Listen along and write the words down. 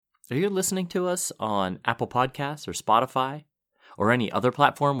Are you listening to us on Apple Podcasts or Spotify or any other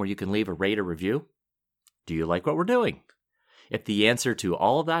platform where you can leave a rate or review? Do you like what we're doing? If the answer to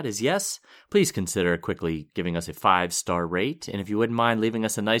all of that is yes, please consider quickly giving us a 5-star rate. And if you wouldn't mind leaving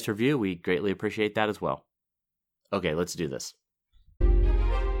us a nice review, we greatly appreciate that as well. Okay, let's do this.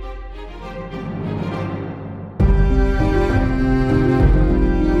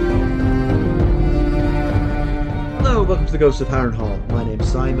 Hello, welcome to the Ghost of Harrenhal. My name's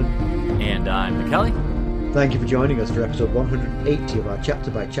Simon. And I'm McKelly. Thank you for joining us for episode 180 of our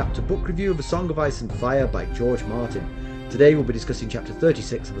chapter-by-chapter book review of A Song of Ice and Fire by George Martin. Today we'll be discussing chapter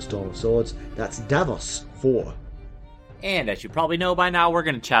 36 of A Storm of Swords. That's Davos 4. And as you probably know by now, we're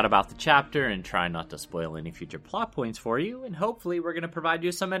going to chat about the chapter and try not to spoil any future plot points for you, and hopefully we're going to provide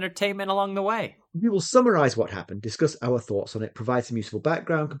you some entertainment along the way. We will summarise what happened, discuss our thoughts on it, provide some useful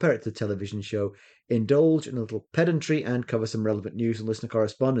background, compare it to the television show, indulge in a little pedantry, and cover some relevant news and listener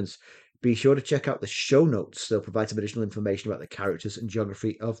correspondence. Be sure to check out the show notes. They'll provide some additional information about the characters and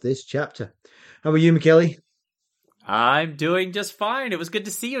geography of this chapter. How are you, McKelly? I'm doing just fine. It was good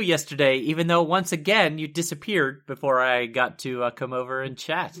to see you yesterday, even though once again you disappeared before I got to come over and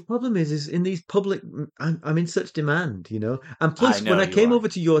chat. The problem is in these public, I'm in such demand, you know. And plus, when I came over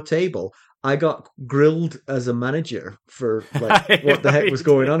to your table, I got grilled as a manager for like what the heck was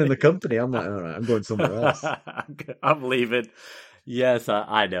going on in the company. I'm like, all right, I'm going somewhere else. I'm leaving. Yes,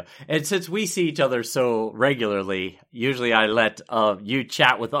 I know. And since we see each other so regularly, usually I let you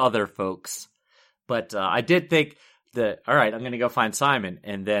chat with other folks. But I did think that, all right, I'm going to go find Simon.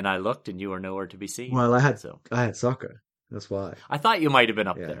 And then I looked and you were nowhere to be seen. Well, I had soccer. That's why. I thought you might have been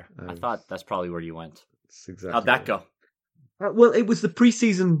up there. I thought that's probably where you went. That's exactly. How'd that go? Well, it was the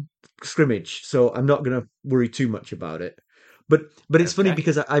preseason scrimmage, so I'm not going to worry too much about it. But it's funny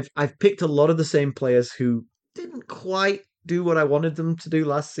because I've picked a lot of the same players who didn't quite do what I wanted them to do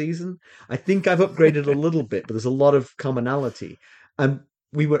last season. I think I've upgraded a little bit, but there's a lot of commonality. And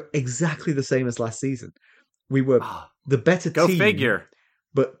we were exactly the same as last season. We were the better team. Go figure.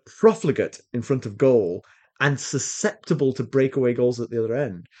 But profligate in front of goal and susceptible to breakaway goals at the other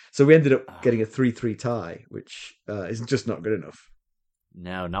end. So we ended up getting a 3-3 tie, which is just not good enough.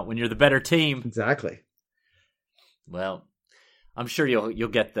 No, not when you're the better team. Exactly. Well, I'm sure you'll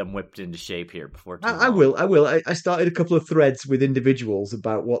get them whipped into shape here before too long. I will. I started a couple of threads with individuals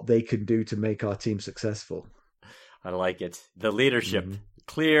about what they can do to make our team successful. I like it. The leadership. Mm-hmm.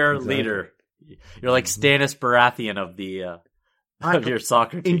 Clear leader. You're like Stannis Baratheon of the of your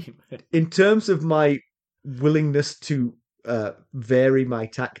soccer team. In terms of my willingness to vary my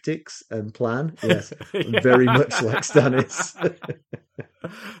tactics and plan, yes, I'm very much like Stannis.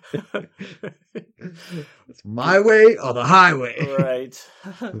 It's my way or the highway. Right.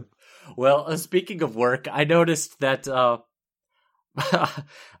 Well, speaking of work, I noticed that our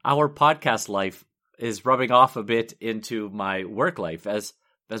podcast life is rubbing off a bit into my work life. As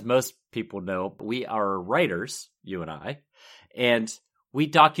most people know, we are writers, you and I, and we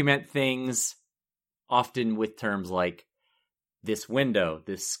document things often with terms like this window,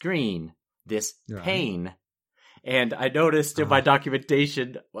 this screen, this pane. And I noticed in my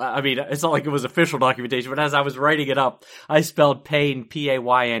documentation, I mean, it's not like it was official documentation, but as I was writing it up, I spelled pain,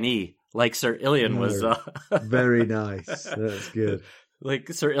 P-A-Y-N-E, like Sir Illian was. Very nice. That's good. Like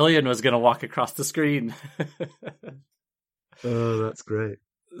Sir Illian was going to walk across the screen. Oh, that's great.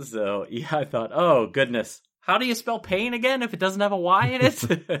 So, yeah, I thought, oh, goodness. How do you spell pain again if it doesn't have a Y in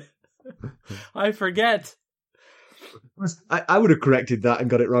it? I forget. I would have corrected that and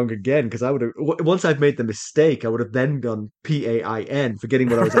got it wrong again, because I would have, once I've made the mistake, I would have then gone P-A-I-N, forgetting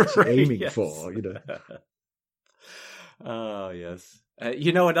what I was actually aiming for, you know. Oh, yes.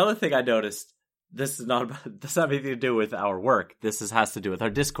 You know, another thing I noticed, this doesn't have anything to do with our work. This has to do with our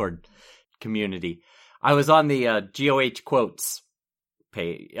Discord community. I was on the GOH Quotes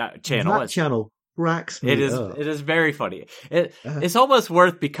channel. That channel cracks me up. It is very funny. It's almost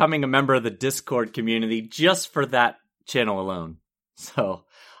worth becoming a member of the Discord community just for that channel alone. So,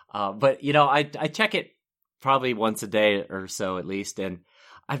 but you know, I check it probably once a day or so at least, and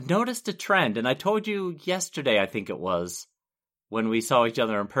I've noticed a trend. And I told you yesterday, I think it was, when we saw each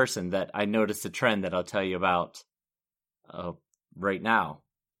other in person, that I noticed a trend that I'll tell you about right now.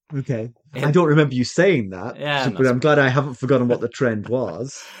 Okay. And I don't remember you saying that, but I'm glad I haven't forgotten what the trend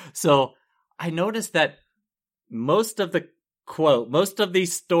was. So I noticed that most of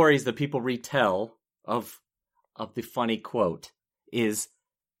these stories that people retell of the funny quote it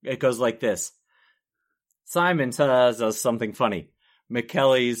goes like this. Simon says something funny.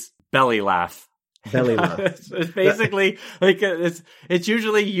 McKelly's belly laugh belly laugh. It's basically like it's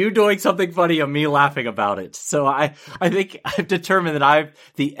usually you doing something funny and me laughing about it. So I think I've determined that I'm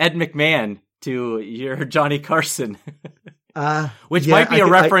the Ed McMahon to your Johnny Carson, which might be a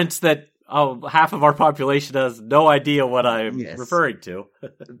reference that half of our population has no idea what I'm referring to.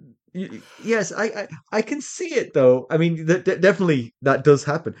 Yes, I can see it though. I mean, definitely that does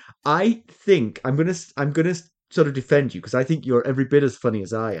happen. I think I'm gonna sort of defend you because I think you're every bit as funny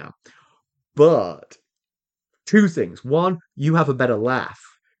as I am. But two things. One, you have a better laugh.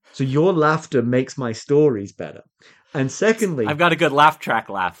 So your laughter makes my stories better. And secondly, I've got a good laugh track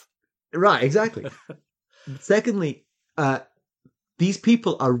laugh. Right, exactly. Secondly, these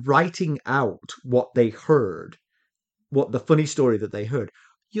people are writing out what they heard, what the funny story that they heard.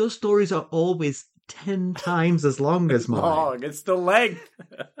 Your stories are always 10 times as long as mine. Long. It's the length.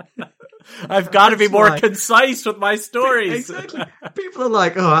 I've got to be more concise with my stories. Exactly. People are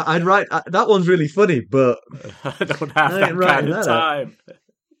like, oh, I'd write, that one's really funny, but I don't have that kind of time.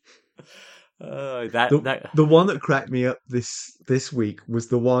 The one that cracked me up this week was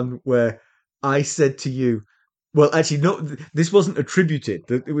the one where I said to you, well, actually, no, this wasn't attributed.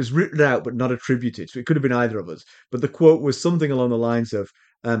 It was written out, but not attributed. So it could have been either of us. But the quote was something along the lines of,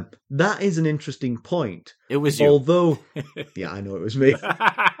 that is an interesting point. It was you. Although, yeah, I know it was me.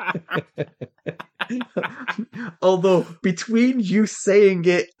 Although between you saying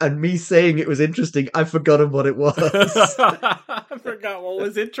it and me saying it was interesting, I've forgotten what it was. I forgot what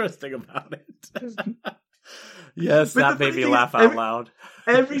was interesting about it. Yes, that made me laugh out loud.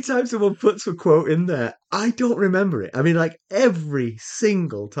 Every time someone puts a quote in there, I don't remember it. I mean, like every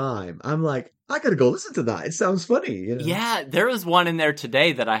single time, I'm like, I gotta go listen to that. It sounds funny. You know? Yeah, there was one in there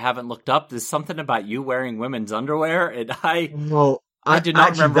today that I haven't looked up. There's something about you wearing women's underwear, and I did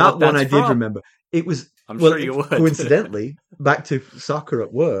not remember that what one. I from. did remember. It was. I'm sure you would. Coincidentally, back to soccer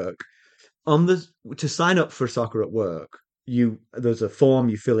at work. To sign up for soccer at work, there's a form,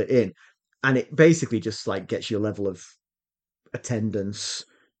 you fill it in, and it basically just like gets your level of attendance,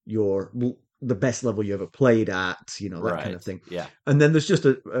 the best level you ever played at, that kind of thing. Yeah. And then there's just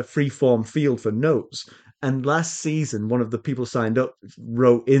a free form field for notes. And last season, one of the people signed up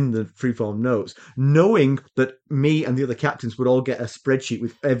wrote in the freeform notes, knowing that me and the other captains would all get a spreadsheet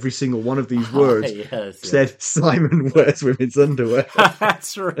with every single one of these words. Said Simon wears women's underwear.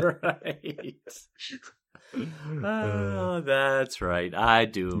 That's right. Oh, that's right. I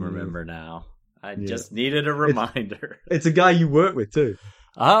do remember now. I just needed a reminder. It's a guy you work with too.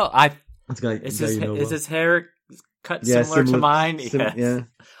 Oh, is his hair cut similar to mine? Yes. Yeah.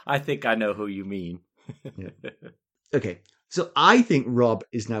 I think I know who you mean. Yeah. Okay, so I think Rob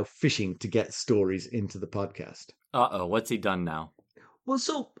is now fishing to get stories into the podcast. What's he done now? Well,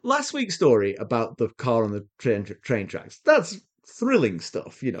 so last week's story about the car on the train tracks, that's thrilling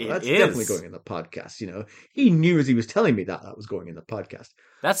stuff. That's definitely going in the podcast. He knew as he was telling me that was going in the podcast.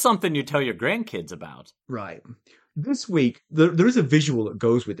 That's something you tell your grandkids about. Right. This week, there is a visual that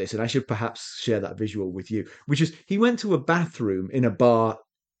goes with this, and I should perhaps share that visual with you, which is he went to a bathroom in a bar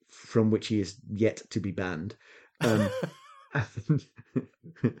from which he is yet to be banned. I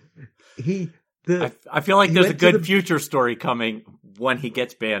feel like there's a good future story coming when he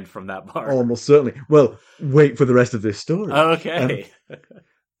gets banned from that bar. Almost certainly. Well, wait for the rest of this story. Okay.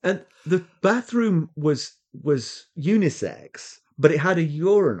 And the bathroom was unisex, but it had a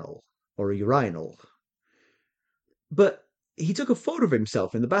urinal or a urinal. But he took a photo of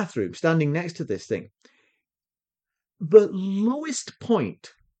himself in the bathroom, standing next to this thing. The lowest point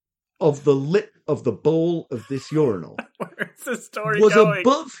of the lip of the bowl of this urinal Where's the story was going?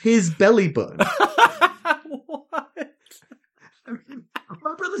 above his belly button. What? I mean,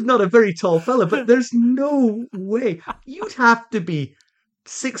 my brother's not a very tall fella, but there's no way. You'd have to be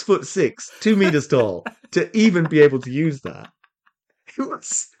 6'6", 2 meters tall to even be able to use that. It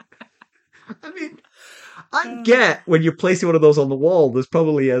was. I mean, I get when you're placing one of those on the wall, there's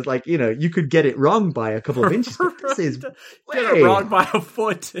probably you could get it wrong by a couple of inches. But this is get it wrong by a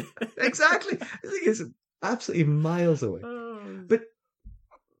foot. Exactly. I think it's absolutely miles away. But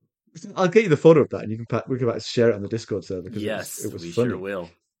I'll get you the photo of that, and we can share it on the Discord server. Yes, it was we funny. sure will.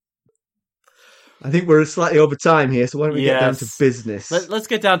 I think we're slightly over time here, so why don't we get down to business? Let's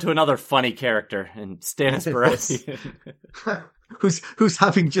get down to another funny character, and Stannis Baratheon. who's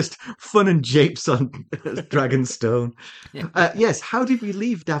having just fun and japes on Dragonstone. Yes, how did we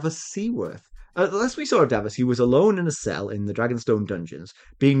leave Davos Seaworth? Last we saw of Davos, he was alone in a cell in the Dragonstone dungeons,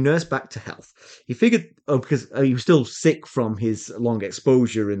 being nursed back to health. He figured, because he was still sick from his long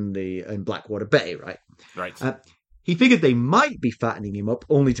exposure in Blackwater Bay, right? Right. He figured they might be fattening him up,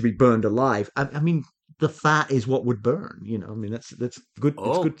 only to be burned alive. I mean, the fat is what would burn. I mean, that's good. It's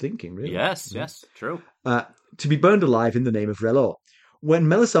Oh, good thinking, really. yes, yes, true. Uh, to be burned alive in the name of Relor. When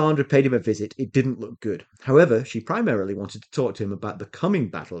Melisandre paid him a visit, it didn't look good. However, she primarily wanted to talk to him about the coming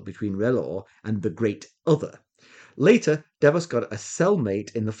battle between Relor and the Great Other. Later, Davos got a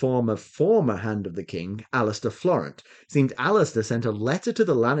cellmate in the form of former Hand of the King, Alistair Florent. Seemed Alistair sent a letter to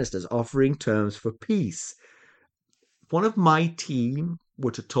the Lannisters offering terms for peace. If one of my team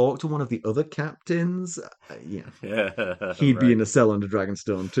were to talk to one of the other captains, he'd be Right. in a cell under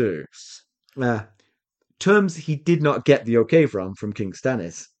Dragonstone too. Uh, Terms he did not get the okay from King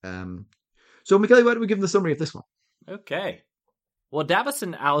Stannis. So, Michaela, why don't we give him the summary of this one? Okay. Well, Davos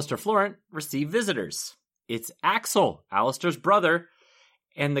and Alistair Florent receive visitors. It's Axel, Alistair's brother,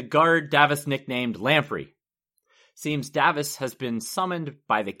 and the guard Davos nicknamed Lamprey. Seems Davos has been summoned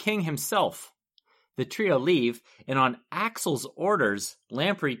by the king himself. The trio leave, and on Axel's orders,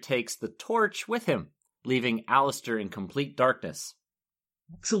 Lamprey takes the torch with him, leaving Alistair in complete darkness.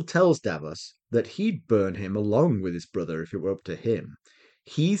 Axel tells Davos that he'd burn him along with his brother if it were up to him.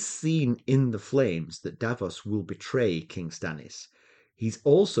 He's seen in the flames that Davos will betray King Stannis. He's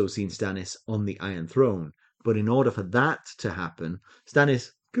also seen Stannis on the Iron Throne, but in order for that to happen, Stannis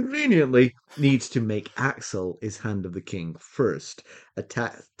conveniently needs to make Axel his Hand of the King first, a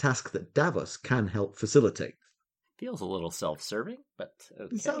task that Davos can help facilitate. Feels a little self-serving, but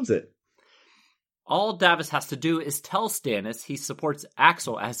okay. Sounds it. All Davos has to do is tell Stannis he supports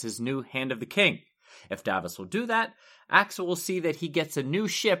Axel as his new Hand of the King. If Davos will do that, Axel will see that he gets a new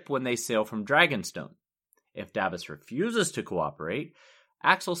ship when they sail from Dragonstone. If Davos refuses to cooperate,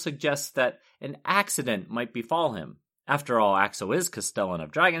 Axel suggests that an accident might befall him. After all, Axel is Castellan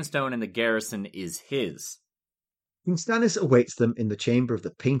of Dragonstone and the garrison is his. King Stannis awaits them in the chamber of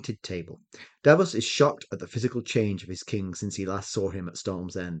the Painted Table. Davos is shocked at the physical change of his king since he last saw him at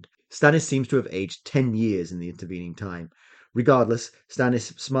Storm's End. Stannis seems to have aged 10 years in the intervening time. Regardless,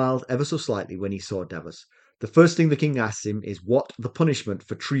 Stannis smiled ever so slightly when he saw Davos. The first thing the king asks him is what the punishment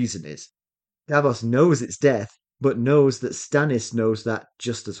for treason is. Davos knows it's death, but knows that Stannis knows that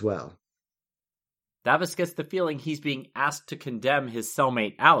just as well. Davos gets the feeling he's being asked to condemn his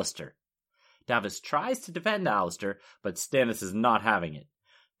cellmate Alistair. Davos tries to defend Alistair, but Stannis is not having it.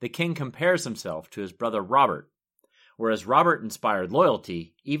 The king compares himself to his brother Robert. Whereas Robert inspired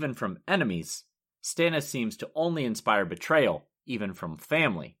loyalty, even from enemies, Stannis seems to only inspire betrayal, even from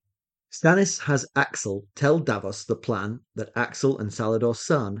family. Stannis has Axel tell Davos the plan that Axel and Salador's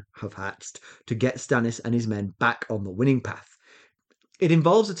son have hatched to get Stannis and his men back on the winning path. It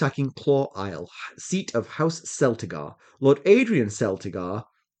involves attacking Claw Isle, seat of House Celtigar. Lord Adrian Celtigar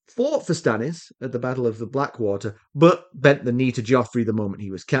fought for Stannis at the Battle of the Blackwater, but bent the knee to Joffrey the moment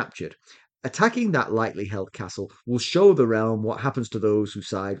he was captured. Attacking that lightly held castle will show the realm what happens to those who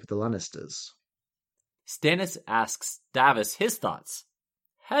side with the Lannisters. Stannis asks Davos his thoughts.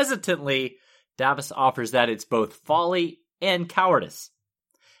 Hesitantly, Davos offers that it's both folly and cowardice.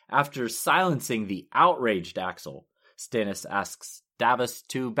 After silencing the outraged Axel, Stannis asks Davos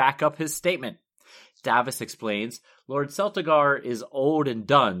to back up his statement. Davos explains Lord Celtigar is old and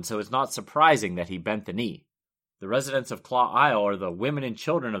done, so it's not surprising that he bent the knee. The residents of Claw Isle are the women and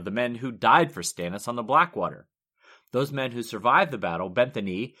children of the men who died for Stannis on the Blackwater. Those men who survived the battle bent the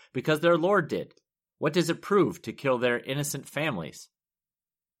knee because their lord did. What does it prove to kill their innocent families?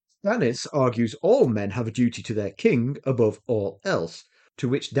 Stannis argues all men have a duty to their king above all else, to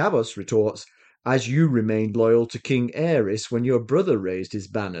which Davos retorts, as you remained loyal to King Aerys when your brother raised his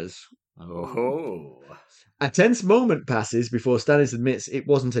banners. Oh. A tense moment passes before Stannis admits it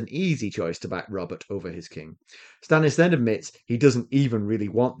wasn't an easy choice to back Robert over his king. Stannis then admits he doesn't even really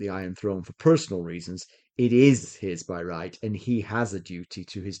want the Iron Throne for personal reasons. It is his by right, and he has a duty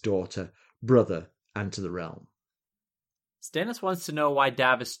to his daughter, brother, and to the realm. Stannis wants to know why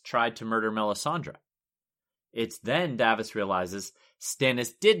Davos tried to murder Melisandre. It's then Davos realizes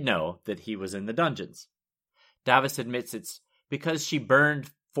Stannis did know that he was in the dungeons. Davos admits it's because she burned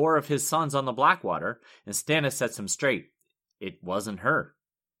 4 of his sons on the Blackwater, and Stannis sets him straight. It wasn't her.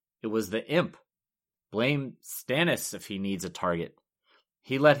 It was the imp. Blame Stannis if he needs a target.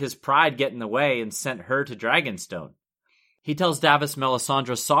 He let his pride get in the way and sent her to Dragonstone. He tells Davos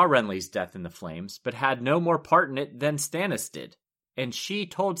Melisandre saw Renly's death in the flames, but had no more part in it than Stannis did. And she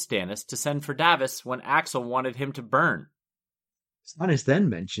told Stannis to send for Davos when Axel wanted him to burn. Stannis then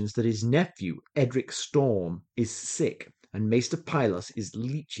mentions that his nephew, Edric Storm, is sick, and Maester Pylos is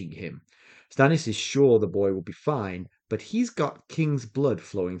leeching him. Stannis is sure the boy will be fine, but he's got king's blood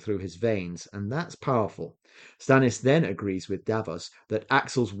flowing through his veins, and that's powerful. Stannis then agrees with Davos that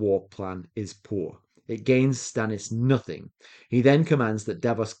Axel's war plan is poor. It gains Stannis nothing. He then commands that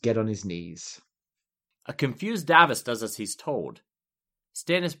Davos get on his knees. A confused Davos does as he's told.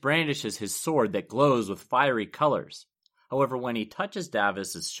 Stannis brandishes his sword that glows with fiery colors. However, when he touches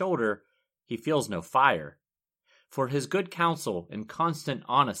Davos's shoulder, he feels no fire. For his good counsel and constant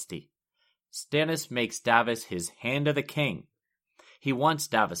honesty, Stannis makes Davos his Hand of the King. He wants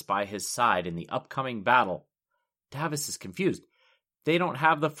Davos by his side in the upcoming battle. Davos is confused. They don't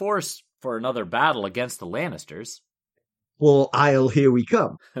have the force for another battle against the Lannisters. Well, here we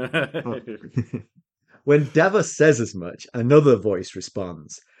come. When Davos says as much, another voice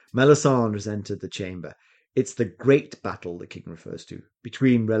responds. Melisandre has entered the chamber. It's the great battle the king refers to,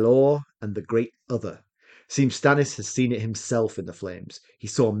 between R'hllor and the great other. Seems Stannis has seen it himself in the flames. He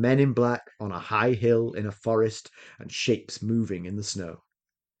saw men in black on a high hill in a forest and shapes moving in the snow.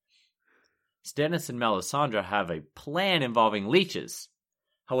 Stannis and Melisandre have a plan involving leeches.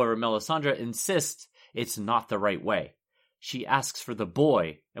 However, Melisandre insists it's not the right way. She asks for the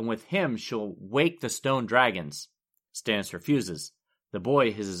boy, and with him she'll wake the stone dragons. Stannis refuses. The boy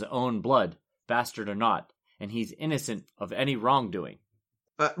is his own blood, bastard or not, and he's innocent of any wrongdoing.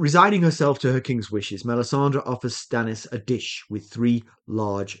 Resigning herself to her king's wishes, Melisandre offers Stannis a dish with 3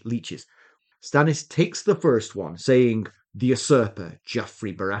 large leeches. Stannis takes the first one, saying, "The usurper,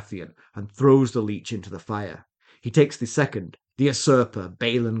 Joffrey Baratheon," and throws the leech into the fire. He takes the second, "The usurper,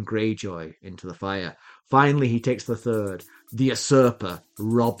 Balon Greyjoy," into the fire. Finally, he takes the third, "The usurper,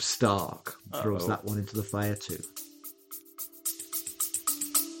 Robb Stark," throws that one into the fire too.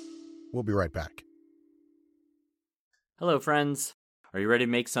 We'll be right back. Hello, friends. Are you ready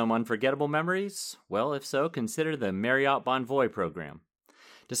to make some unforgettable memories? Well, if so, consider the Marriott Bonvoy program.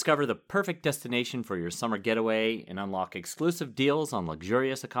 Discover the perfect destination for your summer getaway and unlock exclusive deals on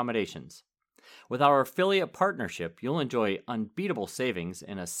luxurious accommodations. With our affiliate partnership, you'll enjoy unbeatable savings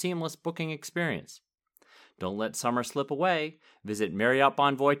and a seamless booking experience. Don't let summer slip away. Visit Marriott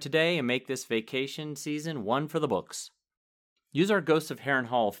Bonvoy today and make this vacation season one for the books. Use our Ghosts of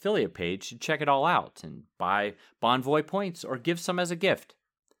Harrenhal affiliate page to check it all out and buy Bonvoy points or give some as a gift.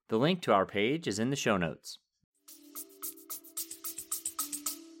 The link to our page is in the show notes.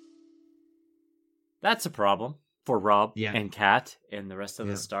 That's a problem for Robb and Kat and the rest of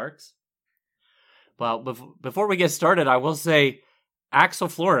the Starks. Well, before we get started, I will say Axel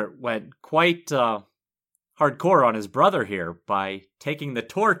Florent went quite hardcore on his brother here by taking the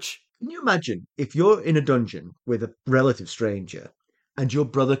torch. Can you imagine if you're in a dungeon with a relative stranger and your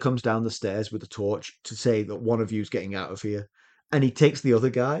brother comes down the stairs with a torch to say that one of you's getting out of here and he takes the other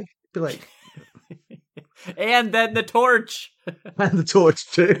guy? Be like... And then the torch. And the torch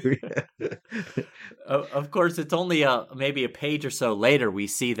too. Of course, it's only maybe a page or so later we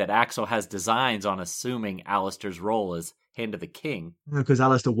see that Axel has designs on assuming Alistair's role as Hand of the King. Because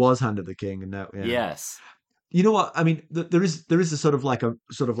Alistair was Hand of the King, and now yes. You know what? I mean, there is a sort of like a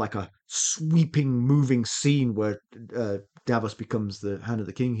sweeping, moving scene where Davos becomes the Hand of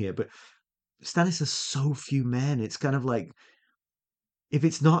the King here, but Stannis has so few men. It's kind of like if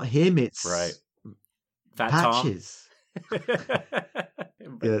it's not him, it's right. Fat Patches.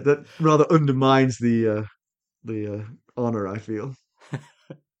 Yeah, that rather undermines the honor, I feel.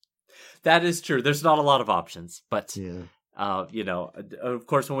 That is true. There's not a lot of options, but yeah. Of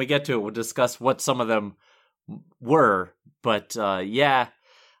course, when we get to it, we'll discuss what some of them were. But and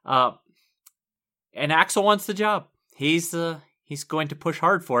Axel wants the job. He's going to push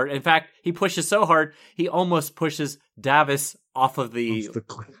hard for it. In fact, he pushes so hard he almost pushes Davos off of the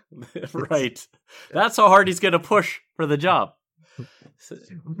right. That's how hard he's going to push for the job.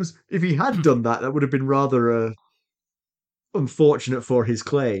 If he had done that, that would have been rather unfortunate for his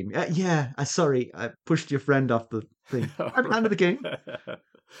claim. Sorry, I pushed your friend off the thing. I'm Hand of the King.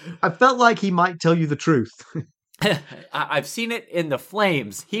 I felt like he might tell you the truth. I've seen it in the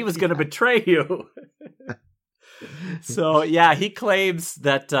flames. He was going to betray you. So, yeah, he claims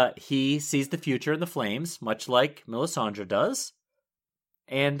that he sees the future in the flames, much like Melisandre does.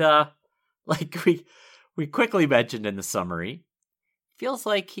 And like we quickly mentioned in the summary, feels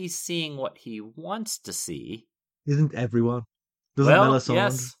like he's seeing what he wants to see. Isn't everyone? Doesn't Melisandre?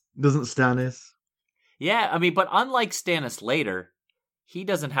 Yes. Doesn't Stannis? Yeah, I mean, but unlike Stannis later, he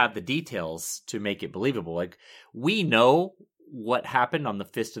doesn't have the details to make it believable. Like, we know what happened on the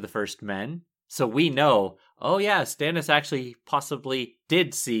Fist of the First Men. So we know, oh yeah, Stannis actually possibly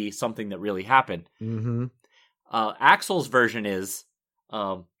did see something that really happened. Mm-hmm. Axel's version is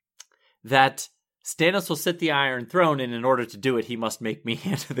that Stannis will sit the Iron Throne, and in order to do it, he must make me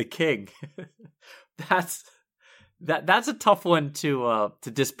Hand of the King. That's a tough one to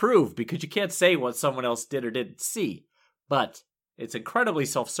disprove, because you can't say what someone else did or didn't see. But it's incredibly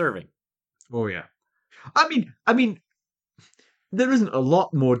self-serving. Oh yeah, I mean, there isn't a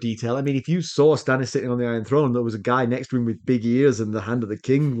lot more detail. I mean, if you saw Stannis sitting on the Iron Throne, there was a guy next to him with big ears and the Hand of the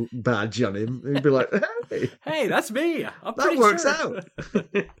King badge on him, you'd be like, hey, hey, that's me. I'm that pretty works sure. out.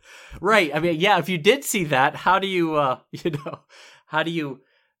 Right. I mean, yeah, if you did see that, how do you, how do you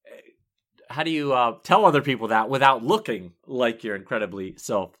tell other people that without looking like you're incredibly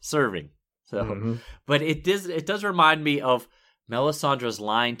self-serving? So, but it does remind me of Melisandre's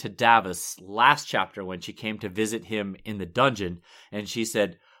line to Davos last chapter when she came to visit him in the dungeon, and she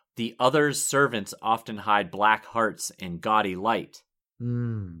said, "The other's servants often hide black hearts in gaudy light."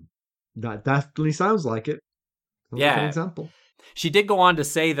 That definitely sounds like it. Sounds like an example. She did go on to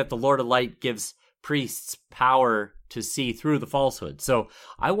say that the Lord of Light gives priests power to see through the falsehood. So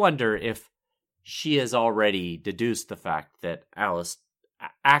I wonder if she has already deduced the fact that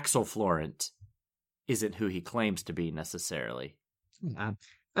Axel Florent isn't who he claims to be necessarily.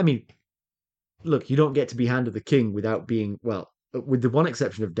 I mean, look, you don't get to be Hand of the King without being, well, with the one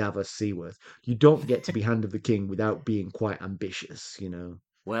exception of Davos Seaworth, you don't get to be Hand of the King without being quite ambitious,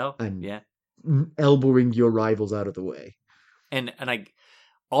 Well, and yeah. elbowing your rivals out of the way. And I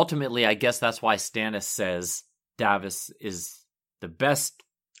ultimately, I guess that's why Stannis says Davos is the best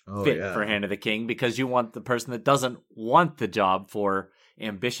fit for Hand of the King, because you want the person that doesn't want the job for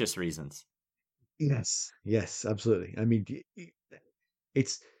ambitious reasons. Yes, absolutely. I mean,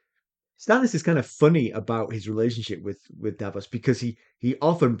 Stannis is kind of funny about his relationship with Davos, because he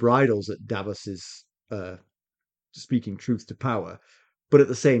often bridles at Davos's speaking truth to power, but at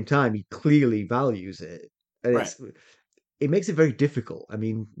the same time he clearly values it, and Right. it makes it very difficult. I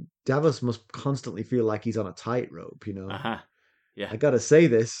mean, Davos must constantly feel like he's on a tightrope, Yeah. I gotta say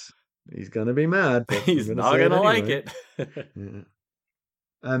this. He's gonna be mad, but he's I'm not say gonna like anyway.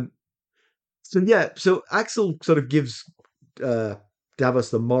 it. So Axel sort of gives Davos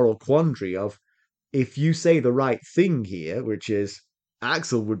the moral quandary of, if you say the right thing here, which is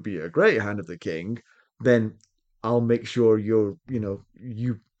Axel would be a great Hand of the King, then I'll make sure you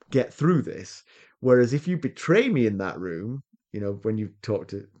get through this. Whereas if you betray me in that room, when you talk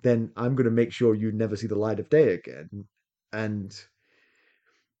to, then I'm going to make sure you never see the light of day again. And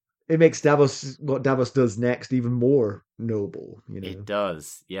it makes what Davos does next even more noble. It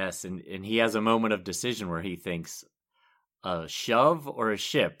does, yes. And he has a moment of decision where he thinks a shove or a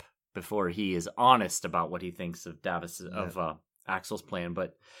ship before he is honest about what he thinks of Axel's plan.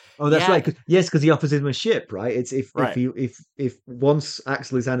 But that's right. Yes, because he offers him a ship, right? It's if once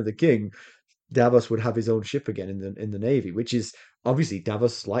Axel is Hand of the King, Davos would have his own ship again in the Navy, which is obviously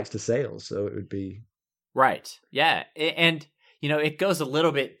Davos likes to sail, so it would be right. Yeah, and it goes a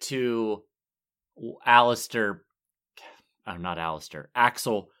little bit to Axel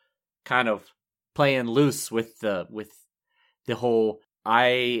kind of playing loose with the whole,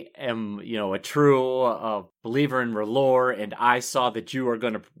 I am, a true believer in R'hllor, and I saw that you are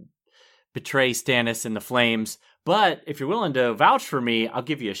going to betray Stannis in the flames. But if you're willing to vouch for me, I'll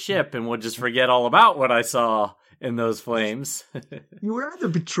give you a ship, and we'll just forget all about what I saw in those flames. You were either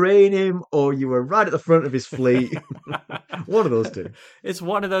betraying him, or you were right at the front of his fleet. One of those two. It's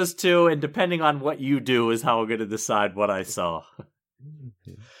one of those two, and depending on what you do is how I'm going to decide what I saw.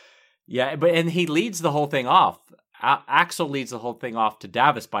 Yeah, and he leads the whole thing off. Axel leads the whole thing off to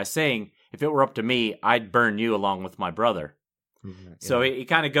Davos by saying, if it were up to me, I'd burn you along with my brother. Mm-hmm. So he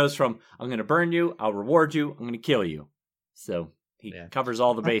kind of goes from, I'm going to burn you, I'll reward you, I'm going to kill you. So he covers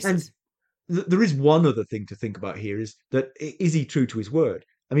all the bases. And there is one other thing to think about here, is that, is he true to his word?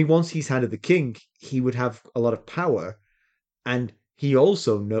 I mean, once he's Hand of the King, he would have a lot of power, and he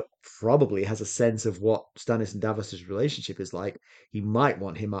also probably has a sense of what Stannis and Davos' relationship is like. He might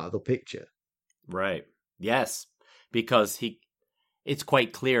want him out of the picture. Right. Yes. Because it's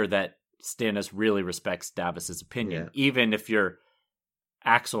quite clear that Stannis really respects Davos' opinion. Yeah. Even if you're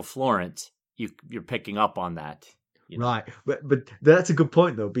Axel Florent, you're picking up on that. Right. But that's a good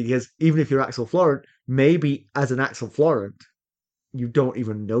point, though, because even if you're Axel Florent, maybe as an Axel Florent, you don't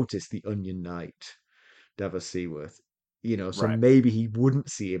even notice the Onion Knight, Davos Seaworth. So maybe he wouldn't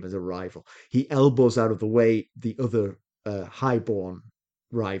see him as a rival. He elbows out of the way the other highborn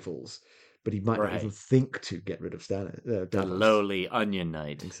rivals, but he might not even think to get rid of Davos. The lowly Onion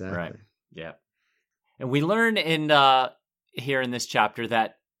Knight. Exactly. Right. Yeah. And we learn here in this chapter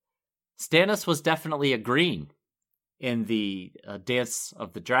that Stannis was definitely agreeing in the Dance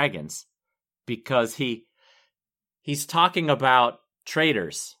of the Dragons, because he's talking about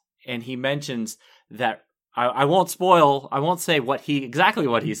traitors, and he mentions that I won't say exactly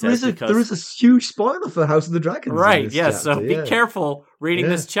what he says. There is a huge spoiler for House of the Dragons. Right, yes. So be careful reading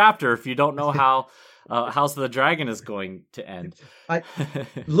this chapter if you don't know how House of the Dragon is going to end.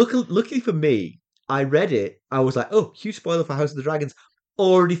 Luckily for me, I read it, I was like, oh, huge spoiler for House of the Dragons.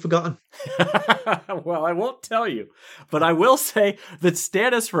 Already forgotten. Well, I won't tell you, but I will say that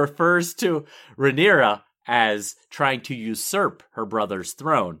Stannis refers to Rhaenyra as trying to usurp her brother's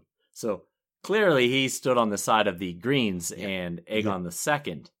throne. So clearly he stood on the side of the Greens and Aegon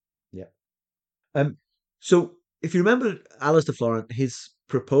II. Yeah. So if you remember Alistair Florent, his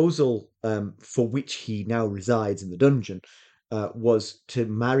proposal for which he now resides in the dungeon was to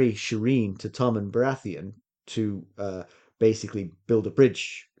marry Shireen to Tommen Baratheon to basically build a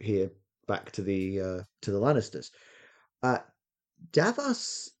bridge here back to the Lannisters.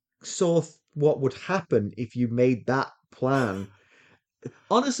 Davos saw what would happen if you made that plan.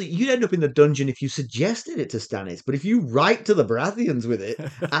 Honestly, you'd end up in the dungeon if you suggested it to Stannis, but if you write to the Baratheons with it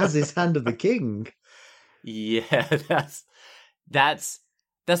as his Hand of the King, yeah, that's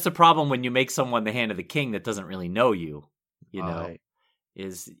the problem when you make someone the Hand of the King that doesn't really know you. You know,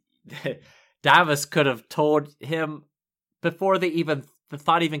 is Davos could have told him before the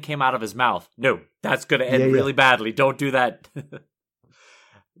thought even came out of his mouth. No, that's going to end really badly. Don't do that.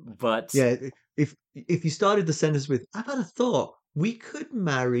 But yeah, if you started the sentence with "I've had a thought, we could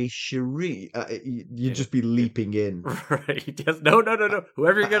marry Cherie," you'd just be leaping in. Right? Yes. No.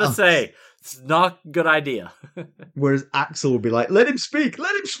 Whoever you're going to say, it's not a good idea. Whereas Axel would be like, "Let him speak.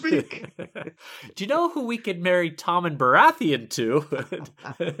 Let him speak." Do you know who we could marry Tommen Baratheon to?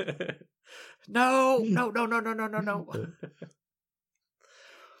 No.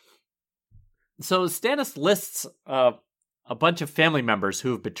 So Stannis lists a bunch of family members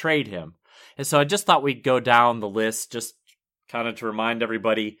who have betrayed him. And so I just thought we'd go down the list just kind of to remind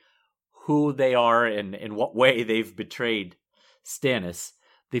everybody who they are and in what way they've betrayed Stannis.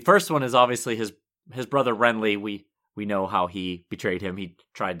 The first one is obviously his brother Renly. We know how he betrayed him. He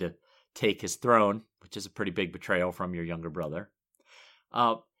tried to take his throne, which is a pretty big betrayal from your younger brother.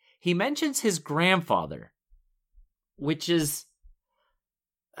 He mentions his grandfather, which is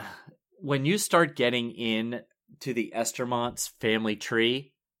when you start getting in to the Estermont's family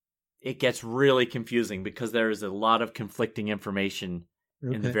tree, it gets really confusing because there is a lot of conflicting information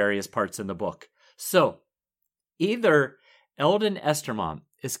in the various parts in the book. So either Eldon Estermont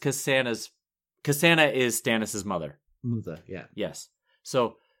is Cassana is Stannis' mother. Yeah. Yes.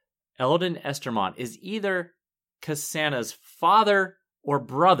 So Eldon Estermont is either Cassana's father or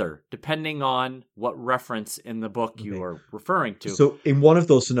brother, depending on what reference in the book you are referring to. So in one of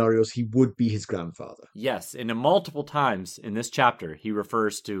those scenarios, he would be his grandfather. Yes, and in multiple times in this chapter, he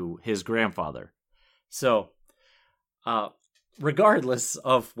refers to his grandfather. So, regardless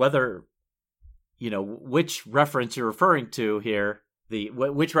of whether, which reference you're referring to here,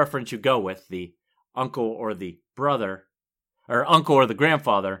 which reference you go with, the uncle or the brother, or uncle or the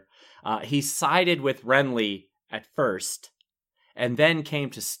grandfather, he sided with Renly at first, and then came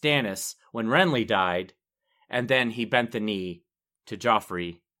to Stannis when Renly died, and then he bent the knee to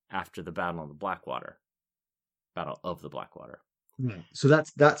Joffrey after the Battle of the Blackwater. Right. So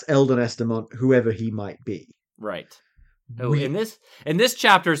that's Eldon Estermont, whoever he might be. Right. Oh, in this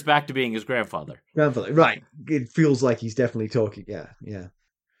chapter, it's back to being his grandfather. Right. It feels like he's definitely talking. Yeah.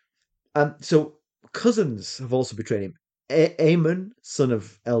 So cousins have also betrayed him. Aemon, son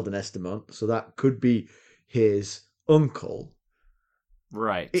of Eldon Estermont, so that could be his uncle.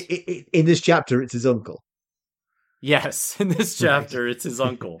 Right. In this chapter, it's his uncle. Yes, in this chapter, it's his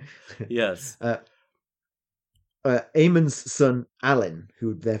uncle. Yes. Aemon's son, Alan, who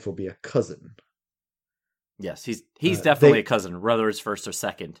would therefore be a cousin. Yes, he's definitely a cousin, whether it's first or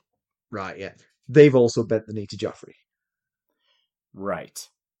second. Right, yeah. They've also bent the knee to Joffrey. Right.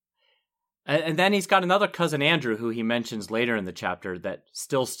 And then he's got another cousin, Andrew, who he mentions later in the chapter that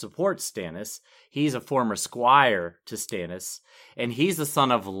still supports Stannis. He's a former squire to Stannis, and he's the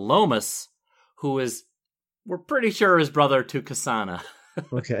son of Lomas, who is, we're pretty sure, his brother to Cassana.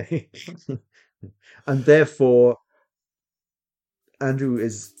 Okay. And therefore, Andrew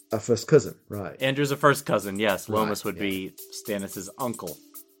is a first cousin, right? Andrew's a first cousin, yes. Lomas would be Stannis' uncle.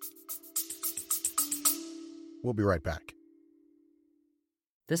 We'll be right back.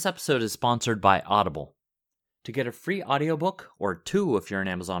 This episode is sponsored by Audible. To get a free audiobook, or 2 if you're an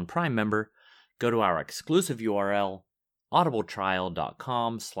Amazon Prime member, go to our exclusive URL,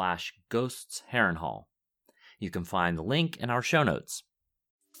 audibletrial.com/ghostsharrenhal. You can find the link in our show notes.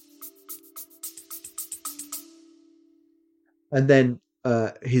 And then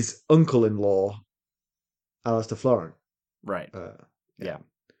his uncle-in-law, Alistair Florent. Right. Yeah.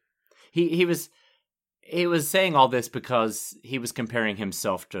 He was saying all this because he was comparing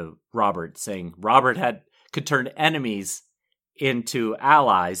himself to Robert, saying Robert could turn enemies into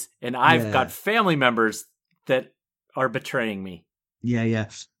allies, and I've got family members that are betraying me. Yeah.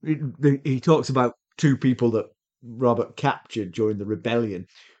 He talks about two people that Robert captured during the rebellion,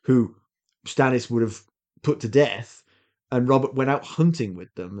 who Stannis would have put to death, and Robert went out hunting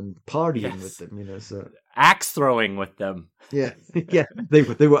with them and partying with Yes. them. So Axe throwing with them. yeah, yeah,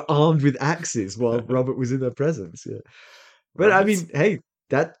 they were armed with axes while Robert was in their presence. Yeah, but I Right. mean, hey,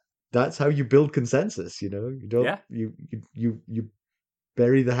 that's how you build consensus. You don't Yeah. you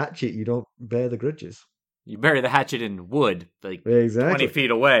bury the hatchet. You don't bear the grudges. You bury the hatchet in wood, like 20 Exactly.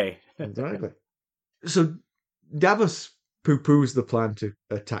 feet away. Exactly. So Davos poo-poos the plan to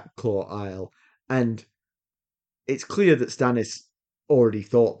attack Claw Isle, and it's clear that Stannis already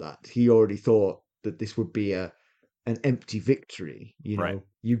thought that. He already thought that this would be an empty victory. Right.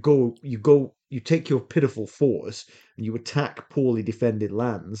 You take your pitiful force and you attack poorly defended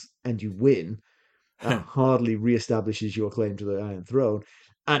lands and you win. That hardly reestablishes your claim to the Iron Throne.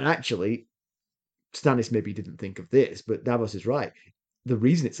 And actually, Stannis maybe didn't think of this, but Davos is right. The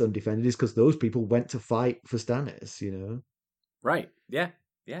reason it's undefended is because those people went to fight for Stannis. Right. Yeah.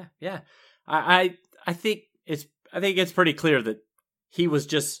 Yeah. Yeah. I think it's pretty clear that he was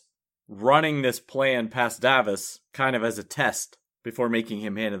just running this plan past Davos kind of as a test before making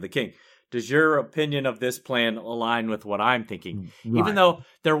him Hand of the King. Does your opinion of this plan align with what I'm thinking? Right. Even though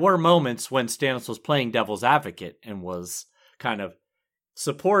there were moments when Stannis was playing devil's advocate and was kind of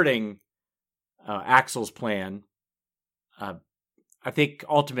supporting Axel's plan, I think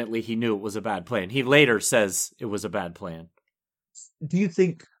ultimately he knew it was a bad plan. He later says it was a bad plan. Do you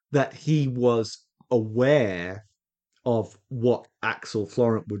think that he was aware of what Axel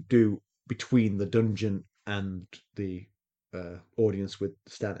Florent would do between the dungeon and the audience with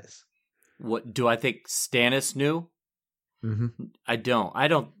Stannis? What do I think Stannis knew? Mm-hmm. I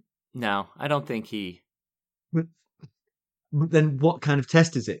don't. No, I don't think he. But then what kind of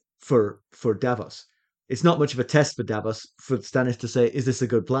test is it for Davos? It's not much of a test for Davos for Stannis to say, is this a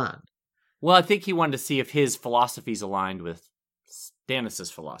good plan? Well, I think he wanted to see if his philosophies aligned with Stannis's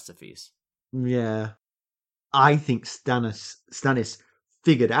philosophies. Yeah. I think Stannis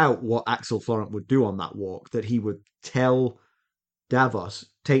figured out what Axel Florent would do on that walk, that he would tell Davos,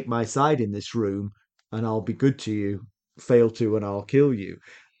 take my side in this room and I'll be good to you. Fail to and I'll kill you.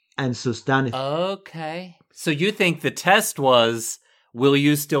 And so Stannis... Okay. So you think the test was, will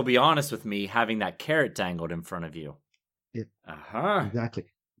you still be honest with me having that carrot dangled in front of you? Yeah, uh-huh. Exactly.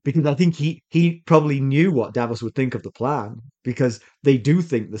 Because I think he probably knew what Davos would think of the plan, because they do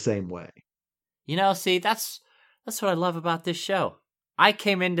think the same way. See, that's what I love about this show. I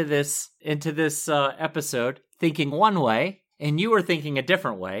came into this episode thinking one way, and you were thinking a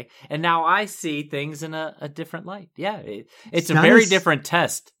different way, and now I see things in a different light. Yeah, it's a very different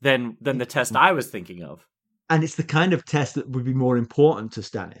test than the test I was thinking of. And it's the kind of test that would be more important to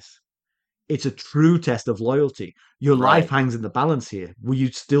Stannis. It's a true test of loyalty. Your life hangs in the balance here. Will you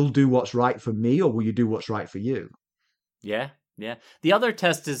still do what's right for me, or will you do what's right for you? Yeah, yeah. The other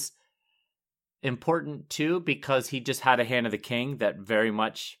test is important too because he just had a Hand of the King that very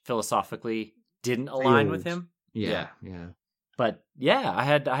much philosophically didn't align with him. Yeah. But yeah, I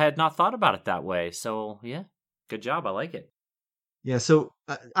had not thought about it that way. So yeah, good job. I like it. Yeah. So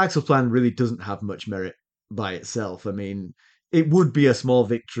Axel's plan really doesn't have much merit by itself. I mean, it would be a small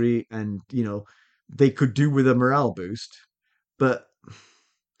victory, and they could do with a morale boost. But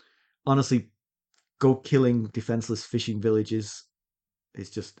honestly, go killing defenseless fishing villages. It's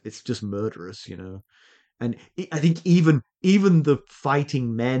just murderous. And I think even the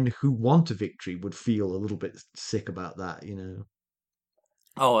fighting men who want a victory would feel a little bit sick about that.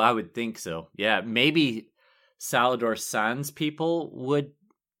 Oh, I would think so. Yeah, maybe Salador San's people would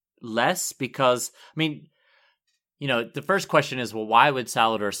less because, I mean, the first question is, well, why would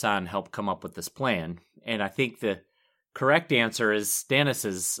Salador San help come up with this plan? And I think the correct answer is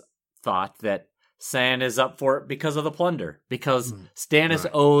Stannis's thought that San is up for it because of the plunder, because Stannis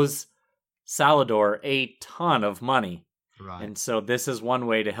owes Salador a ton of money. Right. And so this is one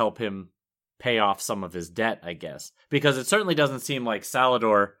way to help him pay off some of his debt, I guess. Because it certainly doesn't seem like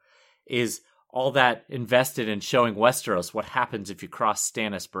Salador is all that invested in showing Westeros what happens if you cross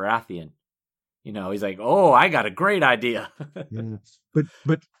Stannis Baratheon. He's like, oh, I got a great idea. Yeah. But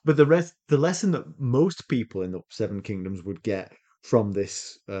the lesson that most people in the Seven Kingdoms would get from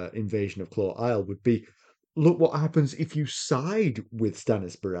this invasion of Claw Isle would be, look what happens if you side with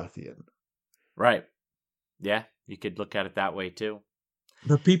Stannis Baratheon. Right. Yeah, you could look at it that way too.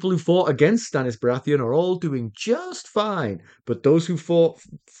 The people who fought against Stannis Baratheon are all doing just fine, but those who fought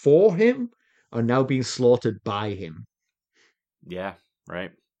for him are now being slaughtered by him. Yeah,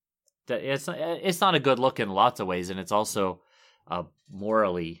 right. It's not a good look in lots of ways, and it's also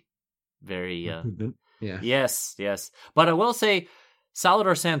morally very... Yeah. Yes. But I will say,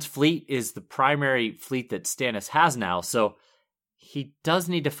 Salladhor Saan's fleet is the primary fleet that Stannis has now, so he does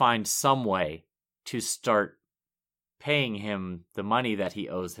need to find some way to start paying him the money that he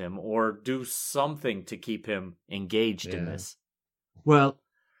owes him, or do something to keep him engaged in this. Well,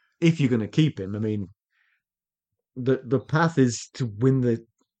 if you're going to keep him, I mean, the path is to win the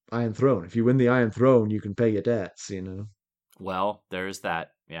Iron Throne. If you win the Iron Throne, you can pay your debts, you know. Well, there's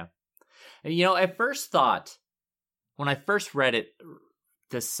that, yeah. And, you know, at first thought, when I first read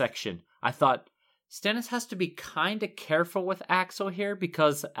this section, I thought Stannis has to be kind of careful with Axel here,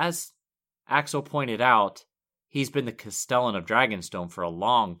 because as Axel pointed out, he's been the Castellan of Dragonstone for a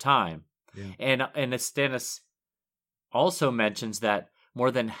long time. Yeah. And Stannis also mentions that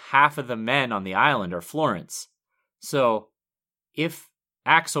more than half of the men on the island are Florents. So if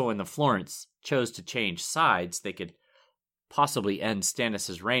Axel and the Florents chose to change sides, they could possibly end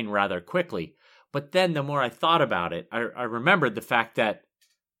Stannis' reign rather quickly. But then the more I thought about it, I remembered the fact that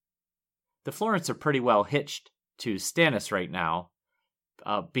the Florents are pretty well hitched to Stannis right now,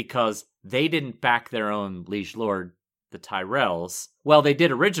 because they didn't back their own liege lord, the Tyrells. Well, they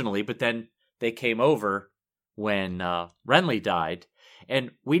did originally, but then they came over when Renly died.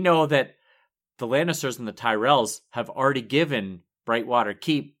 And we know that the Lannisters and the Tyrells have already given Brightwater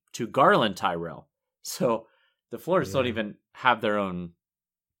Keep to Garland Tyrell. So the Florents don't even have their own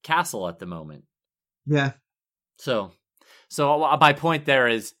castle at the moment. Yeah. So my point there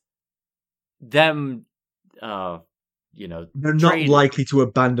is them, they're not likely to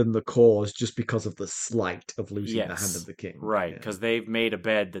abandon the cause just because of the slight of losing the hand of the king. Right, because they've made a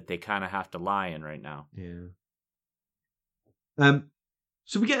bed that they kind of have to lie in right now. Yeah.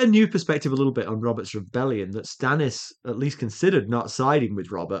 So we get a new perspective a little bit on Robert's rebellion, that Stannis at least considered not siding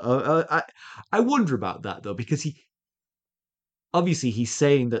with Robert. I wonder about that, though, because he's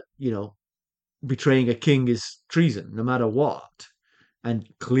saying that, betraying a king is treason, no matter what. And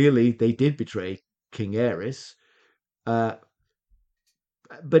clearly they did betray King Aerys. But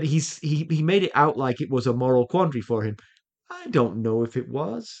he made it out like it was a moral quandary for him. I don't know if it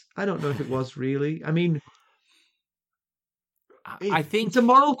was. I don't know if it was really. I mean, I think it's a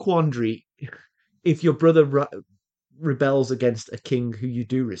moral quandary if your brother rebels against a king who you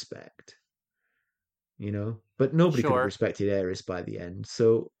do respect. But nobody could have respected Aerys by the end.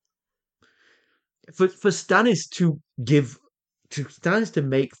 So for Stannis to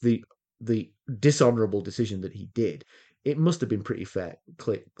make the dishonorable decision that he did, it must have been pretty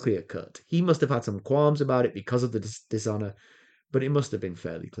clear cut. He must have had some qualms about it because of the dishonor, but it must have been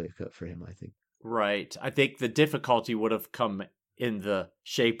fairly clear cut for him, I think. Right. I think the difficulty would have come in the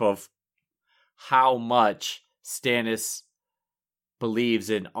shape of how much Stannis believes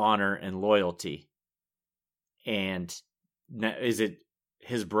in honor and loyalty. And is it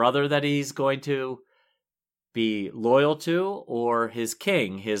his brother that he's going to be loyal to, or his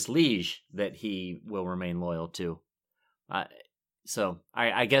king, his liege, that he will remain loyal to? So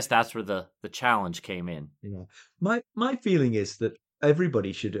I guess that's where the challenge came in. Yeah. My feeling is that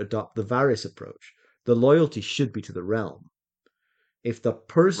everybody should adopt the Varys approach. The loyalty should be to the realm. If the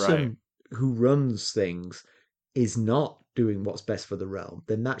person who runs things is not doing what's best for the realm,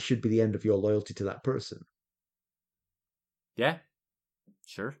 then that should be the end of your loyalty to that person. Yeah,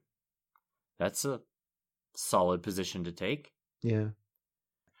 sure. That's a solid position to take. Yeah.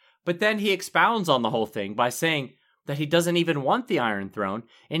 But then he expounds on the whole thing by saying that he doesn't even want the Iron Throne,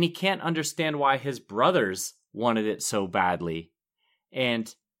 and he can't understand why his brothers wanted it so badly.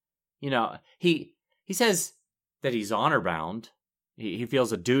 And, he says that he's honor-bound. He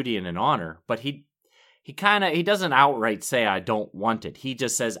feels a duty and an honor, but he doesn't outright say, I don't want it. He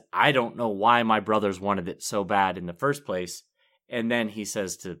just says, I don't know why my brothers wanted it so bad in the first place. And then he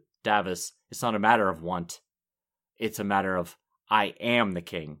says to Davos, it's not a matter of want. It's a matter of, I am the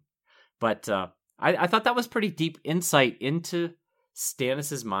king. But I thought that was pretty deep insight into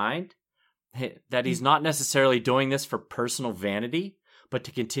Stannis' mind, that he's not necessarily doing this for personal vanity, but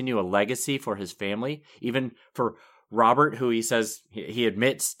to continue a legacy for his family, even for Robert, who he says he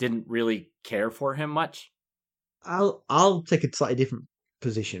admits didn't really care for him much. I'll take a slightly different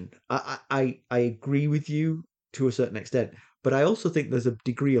position. I agree with you to a certain extent, but I also think there's a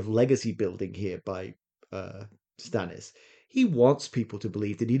degree of legacy building here by Stannis. He wants people to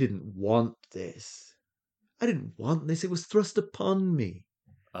believe that he didn't want this. I didn't want this. It was thrust upon me.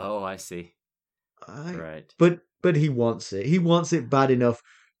 Oh, I see. Right. But he wants it. He wants it bad enough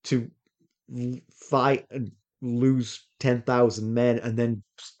to fight and lose 10,000 men and then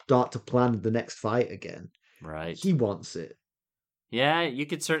start to plan the next fight again. Right. He wants it. Yeah, you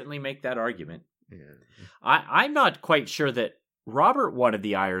could certainly make that argument. Yeah. I'm not quite sure that Robert wanted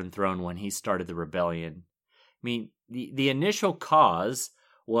the Iron Throne when he started the rebellion. mean, the initial cause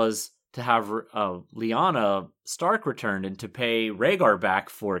was to have Lyanna Stark returned and to pay Rhaegar back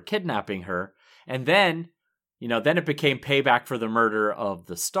for kidnapping her. And then, then it became payback for the murder of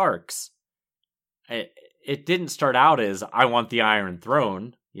the Starks. It didn't start out as, I want the Iron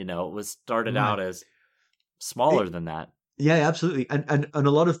Throne. It was started out as smaller than that. Yeah, absolutely. And a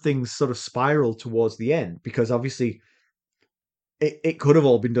lot of things sort of spiral towards the end, because obviously it could have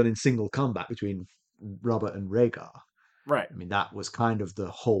all been done in single combat between Robert and Rhaegar. Right. I mean, that was kind of the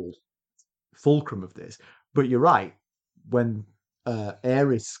whole fulcrum of this. But you're right. When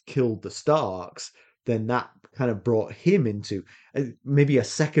Aerys killed the Starks, then that kind of brought him into maybe a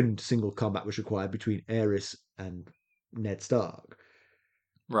second single combat was required between Aerys and Ned Stark.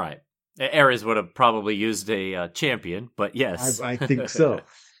 Right. Aerys would have probably used a champion, but yes. I think so.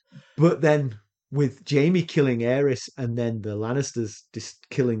 But then with Jaime killing Aerys and then the Lannisters just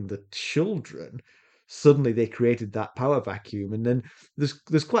killing the children, suddenly they created that power vacuum. And then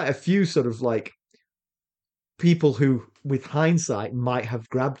there's quite a few sort of like people who, with hindsight, might have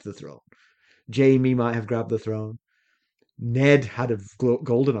grabbed the throne. Jaime might have grabbed the throne. Ned had a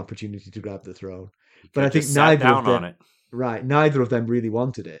golden opportunity to grab the throne. But I think neither of them, neither of them really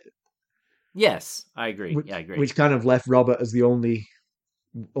wanted it. Yes, I agree. I agree. Which kind of left Robert as the only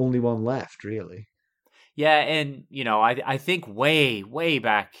one left, really. Yeah, and I think way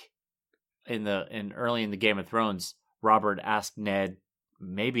back early in the Game of Thrones, Robert asked Ned,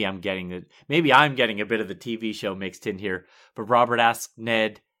 maybe I'm getting a bit of the TV show mixed in here, but Robert asked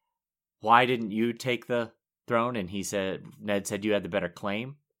Ned, why didn't you take the throne? And Ned said you had the better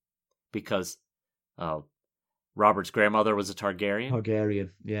claim because Robert's grandmother was a Targaryen. Targaryen,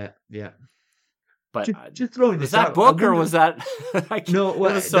 yeah. But just throwing this out. Was that book or was that? No,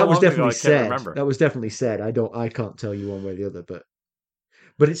 well, that was definitely said. That was definitely said. I can't tell you one way or the other,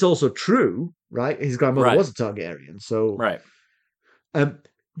 but it's also true, right? His grandmother was a Targaryen, so right.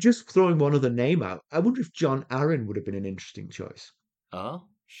 Just throwing one other name out. I wonder if Jon Arryn would have been an interesting choice. Oh,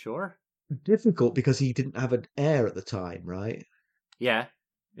 sure. Difficult because he didn't have an heir at the time, right? Yeah.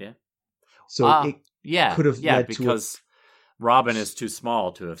 So it could have led because Robin is too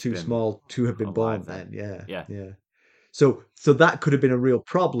small to have been born then. Yeah. So that could have been a real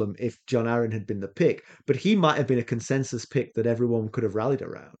problem if Jon Arryn had been the pick, but he might have been a consensus pick that everyone could have rallied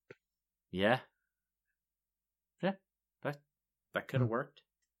around. Yeah. That could have worked.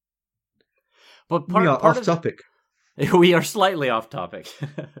 But we are off topic. We are slightly off topic.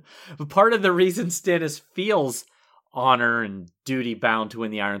 But part of the reason Stannis feels honor and duty bound to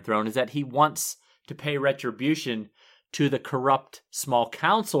win the Iron Throne is that he wants to pay retribution to the corrupt small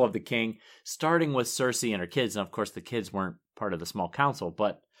council of the king, starting with Cersei and her kids. And of course, the kids weren't part of the small council,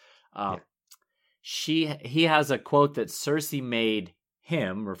 but he has a quote that Cersei made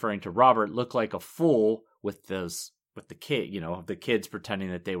him, referring to Robert, look like a fool with the kids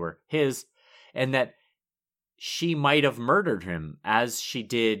pretending that they were his, and that she might have murdered him as she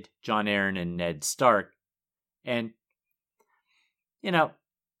did Jon Arryn and Ned Stark. And I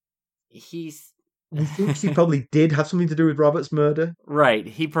think she probably did have something to do with Robert's murder. Right.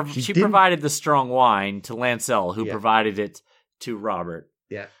 She provided the strong wine to Lancel, who provided it to Robert.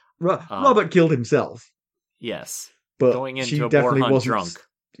 Yeah. Robert killed himself. Yes. But going into she a definitely boar hunt wasn't drunk.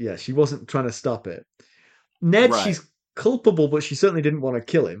 Yeah, she wasn't trying to stop it. Ned, she's culpable, but she certainly didn't want to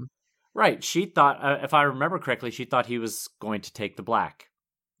kill him. Right. She thought, if I remember correctly, she thought he was going to take the black.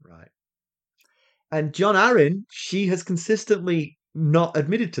 Right. And Jon Arryn, she has consistently not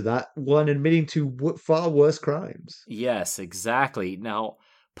admitted to that when admitting to far worse crimes. Yes, exactly. Now,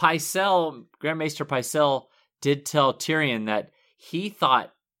 Grand Maester Pycelle did tell Tyrion that he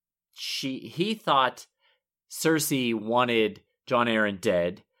thought Cersei wanted Jon Arryn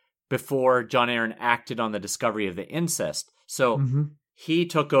dead before Jon Arryn acted on the discovery of the incest. So he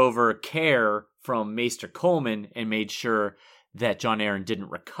took over care from Maester Coleman and made sure that Jon Arryn didn't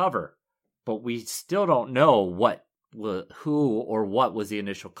recover. But we still don't know who or what was the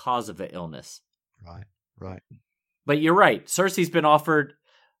initial cause of the illness. Right. But you're right. Cersei's been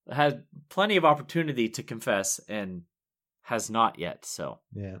had plenty of opportunity to confess and has not yet. So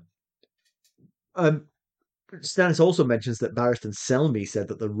yeah. Stannis also mentions that Barristan Selmy said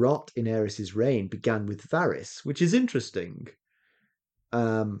that the rot in Aerys' reign began with Varys, which is interesting.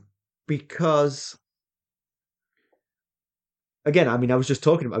 Because again, I mean, I was just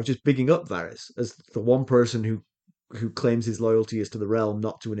bigging up Varys as the one person who claims his loyalty is to the realm,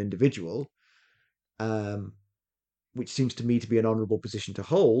 not to an individual, which seems to me to be an honourable position to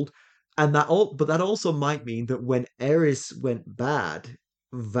hold. And that also might mean that when Aerys went bad,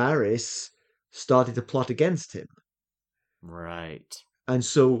 Varys started to plot against him. Right. And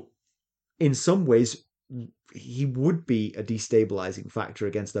so, in some ways, he would be a destabilizing factor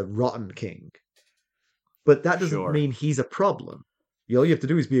against a rotten king. But that doesn't Sure. mean he's a problem. All you have to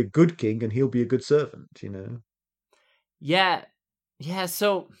do is be a good king and he'll be a good servant, Yeah. Yeah,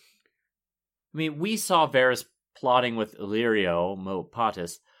 so, I mean, we saw Varys plotting with Illyrio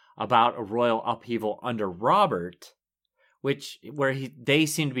Mopatis about a royal upheaval under Robert, where they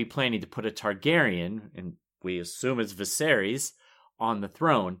seem to be planning to put a Targaryen, and we assume it's Viserys, on the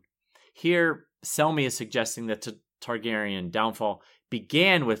throne. Here, Selmy is suggesting that the Targaryen downfall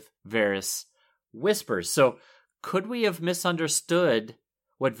began with Varys' whispers. So, could we have misunderstood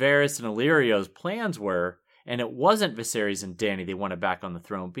what Varys and Illyrio's plans were, and it wasn't Viserys and Dany they wanted back on the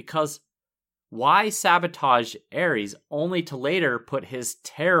throne? Because why sabotage Aerys only to later put his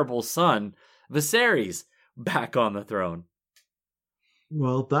terrible son, Viserys, back on the throne?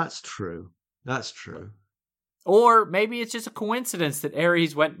 Well, that's true. That's true. Or maybe it's just a coincidence that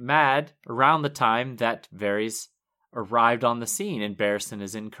Aerys went mad around the time that Varys arrived on the scene, and Barristan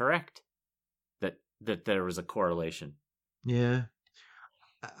is incorrect that there was a correlation. Yeah.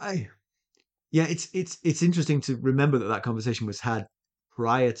 It's interesting to remember that conversation was had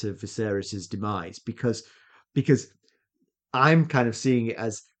prior to Viserys' demise, because I'm kind of seeing it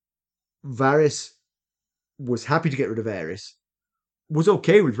as Varys was happy to get rid of Aerys, was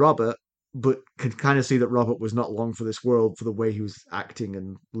okay with Robert, but could kind of see that Robert was not long for this world for the way he was acting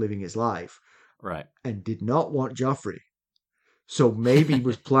and living his life. Right. And did not want Joffrey. So maybe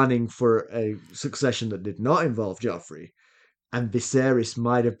was planning for a succession that did not involve Joffrey. And Viserys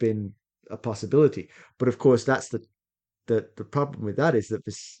might have been a possibility. But of course, that's the problem with that is that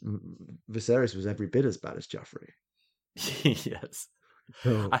Viserys was every bit as bad as Joffrey. Yes.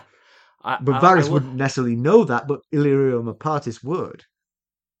 So, but Varys wouldn't necessarily know that, but Illyrio Mopatis would.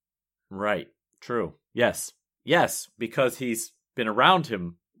 Right. True. Yes. Yes, because he's been around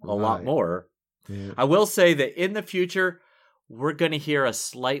him a lot more. Yeah. I will say that in the future, we're going to hear a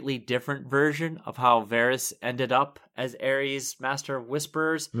slightly different version of how Varys ended up as Aerys' Master of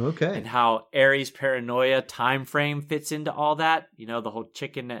Whisperers. Okay. And how Aerys' paranoia time frame fits into all that. You know, the whole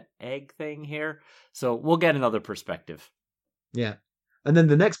chicken and egg thing here. So we'll get another perspective. Yeah. And then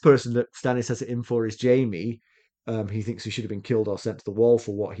the next person that Stannis has it in for is Jaime. He thinks he should have been killed or sent to the wall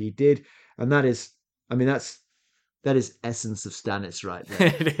for what he did. And that is essence of Stannis right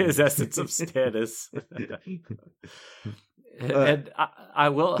there. It is essence of Stannis. And I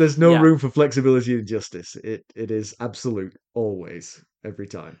will. There's no room for flexibility and justice. It is absolute always, every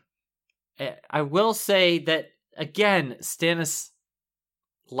time. I will say that again, Stannis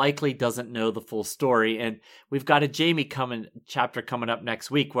likely doesn't know the full story, and we've got a Jaime chapter coming up next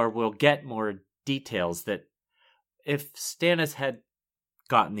week where we'll get more details. That if Stannis had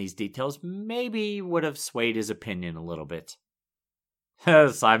gotten these details, maybe would have swayed his opinion a little bit.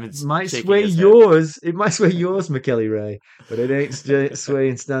 Simon's might shaking sway his head. yours. It might sway yours, McKelly Ray, but it ain't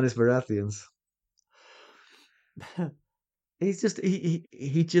swaying Stannis Baratheon's.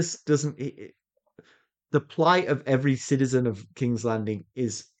 He just doesn't. The plight of every citizen of King's Landing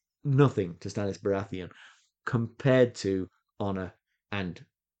is nothing to Stannis Baratheon compared to honor and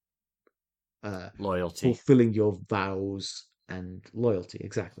loyalty, fulfilling your vows and loyalty.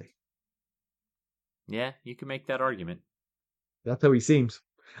 Exactly. Yeah, you can make that argument. That's how he seems.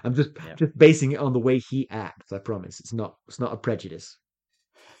 I'm just basing it on the way he acts. I promise. It's not a prejudice.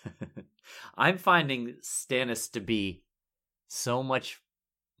 I'm finding Stannis to be so much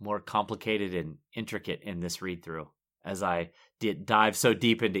more complicated and intricate in this read through as I dive so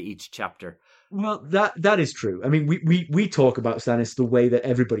deep into each chapter. Well, that is true. I mean, we talk about Stannis the way that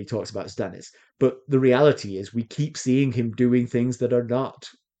everybody talks about Stannis, but the reality is we keep seeing him doing things that are not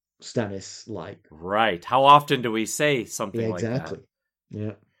Stannis-like. Right. How often do we say something like that? Exactly.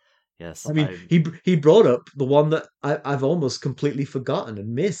 Yeah. Yes. I mean, he brought up the one that I've almost completely forgotten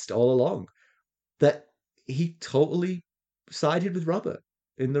and missed all along, that he totally sided with Robert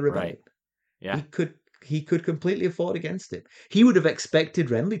in the rebellion. Right. Yeah. He could completely afford against him. He would have expected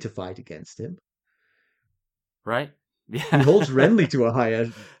Renly to fight against him. Right. Yeah. He holds Renly to a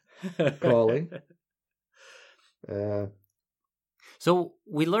higher calling. So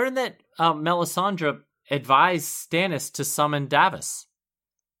we learned that Melisandre advised Stannis to summon Davos.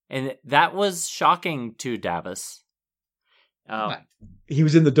 And that was shocking to Davos. He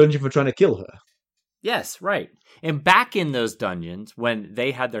was in the dungeon for trying to kill her. Yes, right. And back in those dungeons, when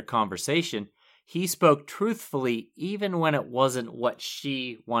they had their conversation, he spoke truthfully, even when it wasn't what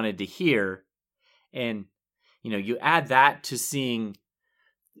she wanted to hear. And, you add that to seeing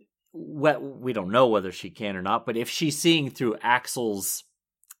what we don't know whether she can or not, but if she's seeing through Axel's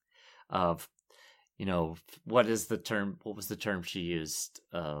what is the term? What was the term she used?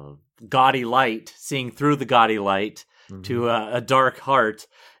 Gaudy light, seeing through the gaudy light to a dark heart.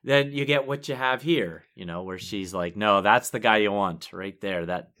 Then you get what you have here, where she's like, no, that's the guy you want right there,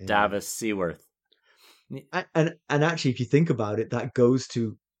 that Davos Seaworth. And actually, if you think about it, that goes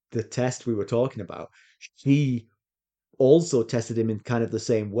to the test we were talking about. He also tested him in kind of the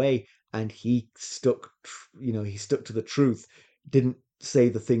same way, and he stuck to the truth, didn't say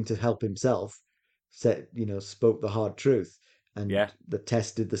the thing to help himself, spoke the hard truth. And the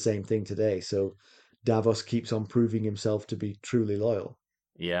test did the same thing today. So Davos keeps on proving himself to be truly loyal.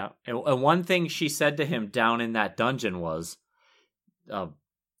 Yeah. And one thing she said to him down in that dungeon was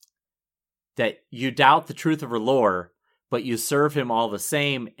that you doubt the truth of her lore, but you serve him all the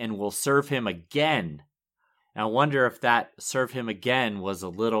same and will serve him again. And I wonder if that serve him again was a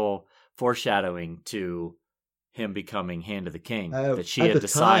little foreshadowing to him becoming Hand of the King, that she had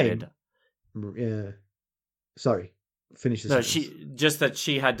decided. Yeah. Sorry. Finish this. No, that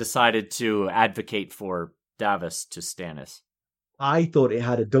she had decided to advocate for Davos to Stannis. I thought it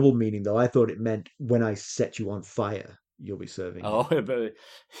had a double meaning, though. I thought it meant when I set you on fire, you'll be serving. Oh, but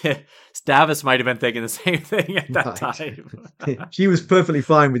Davos might have been thinking the same thing at that time. She was perfectly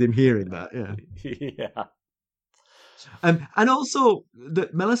fine with him hearing that. Yeah. Yeah. And also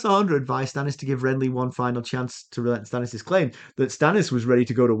that Melisandre advised Stannis to give Renly one final chance to relent Stannis' claim that Stannis was ready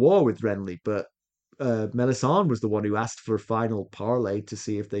to go to war with Renly, but Melisandre was the one who asked for a final parley to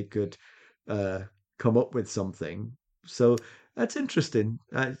see if they could come up with something. So that's interesting.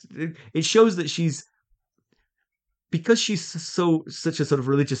 It shows that because she's such a sort of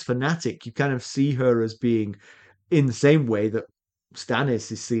religious fanatic, you kind of see her as being in the same way that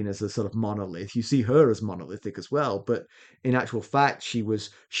Stannis is seen as a sort of monolith. You see her as monolithic as well, but in actual fact, she was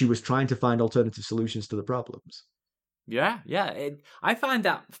trying to find alternative solutions to the problems. Yeah. I found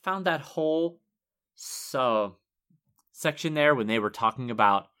that whole section there when they were talking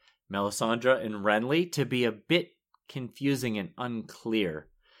about Melisandre and Renly to be a bit confusing and unclear,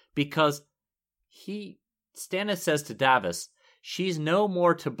 because Stannis says to Davos, she's no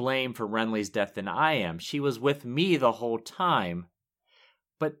more to blame for Renly's death than I am. She was with me the whole time.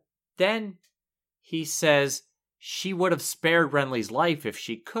 But then he says she would have spared Renly's life if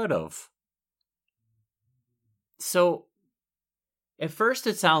she could have. So at first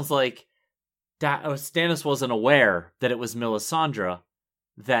it sounds like Stannis wasn't aware that it was Melisandre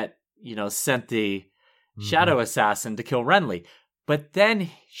that, sent the shadow assassin to kill Renly. But then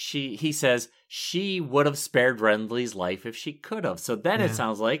he says she would have spared Renly's life if she could have. So then it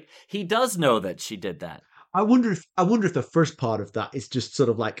sounds like he does know that she did that. I wonder if the first part of that is just sort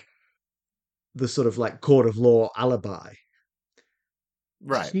of like the sort of like court of law alibi.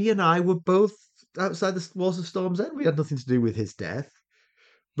 Right. He and I were both outside the walls of Storm's End. We had nothing to do with his death,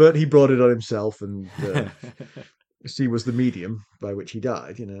 but he brought it on himself, and she was the medium by which he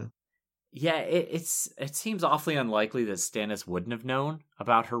died. Yeah, it seems awfully unlikely that Stannis wouldn't have known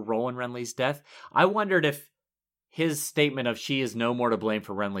about her role in Renly's death. I wondered if his statement of she is no more to blame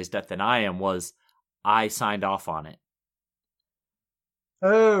for Renly's death than I am was, I signed off on it.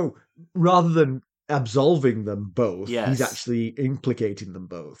 Oh, rather than absolving them both, yes. He's actually implicating them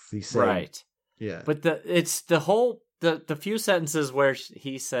both. He's saying, right. Yeah. But it's the whole, the few sentences where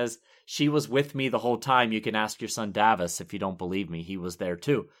he says, she was with me the whole time. You can ask your son Davos if you don't believe me. He was there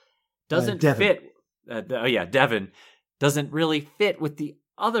too. Doesn't fit. Devon doesn't really fit with the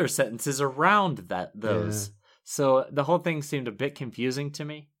other sentences around those. Yeah. So the whole thing seemed a bit confusing to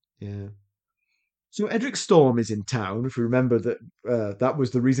me. Yeah. So Edric Storm is in town. If you remember that that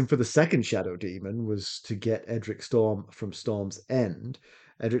was the reason for the second Shadow Demon, was to get Edric Storm from Storm's End.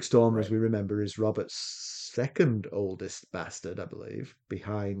 Edric Storm, right, as we remember, is Robert's second oldest bastard, I believe,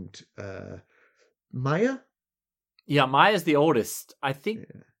 behind Maya. Yeah, Maya's the oldest. I think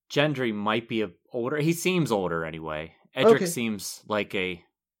Gendry might be older. He seems older anyway. Edric seems like a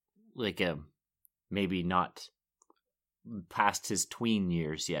maybe not past his tween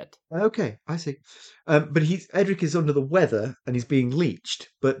years yet. Okay, I see. But Edric is under the weather and he's being leeched.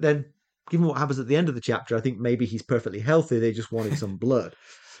 But then, given what happens at the end of the chapter, I think maybe he's perfectly healthy. They just wanted some blood.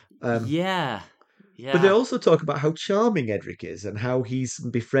 Yeah. But they also talk about how charming Edric is and how he's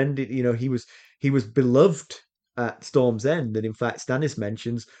befriended. He was beloved at Storm's End, and in fact, Stannis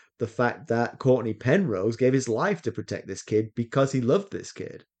mentions the fact that Courtney Penrose gave his life to protect this kid because he loved this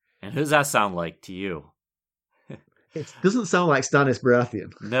kid. And who does that sound like to you? It doesn't sound like Stannis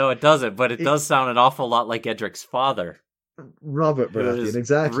Baratheon. No, it doesn't, but it does sound an awful lot like Edric's father. Robert Baratheon,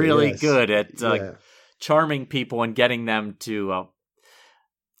 exactly. Really good at charming people and getting them to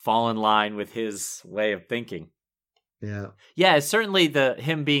fall in line with his way of thinking. Yeah, certainly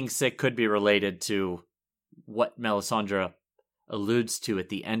him being sick could be related to what Melisandre alludes to at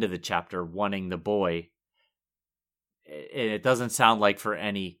the end of the chapter, wanting the boy. It doesn't sound like for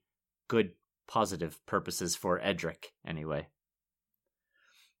any good, positive purposes for Edric, anyway.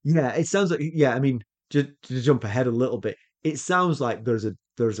 Yeah, it sounds like, I mean, just to jump ahead a little bit, it sounds like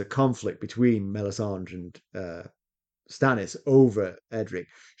there's a conflict between Melisandre and Stannis over Edric.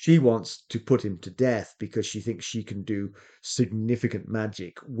 She wants to put him to death because she thinks she can do significant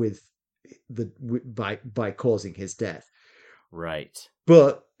magic by causing his death. Right.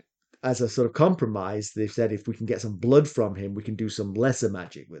 But as a sort of compromise, they've said if we can get some blood from him, we can do some lesser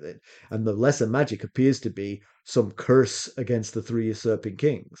magic with it. And the lesser magic appears to be some curse against the three usurping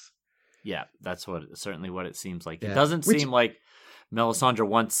kings. Yeah, that's certainly what it seems like. Yeah. It doesn't seem like Melisandre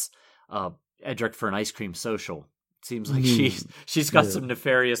wants Edric for an ice cream social. It seems like she's got some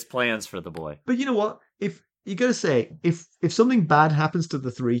nefarious plans for the boy. But you know what? If you got to say, if something bad happens to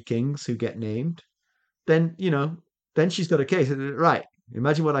the three kings who get named, then then she's got a case. Right.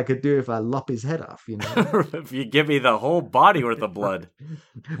 Imagine what I could do if I lop his head off, If you give me the whole body worth of blood.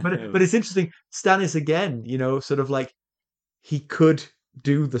 But it's interesting. Stannis again, sort of like he could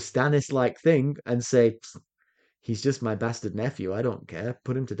do the Stannis-like thing and say, he's just my bastard nephew. I don't care.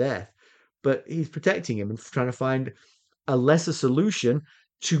 Put him to death. But he's protecting him and trying to find a lesser solution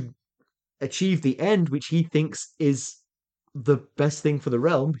to achieve the end, which he thinks is the best thing for the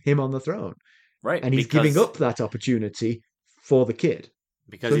realm, him on the throne. Right. And he's giving up that opportunity for the kid.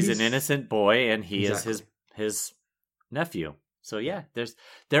 Because he's an innocent boy and he is his nephew. So yeah,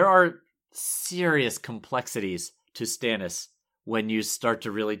 there are serious complexities to Stannis when you start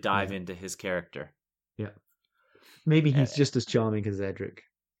to really dive into his character. Yeah. Maybe he's just as charming as Edric.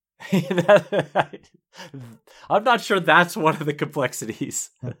 I'm not sure that's one of the complexities.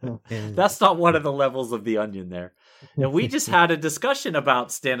 That's not one of the levels of the onion there. And we just had a discussion about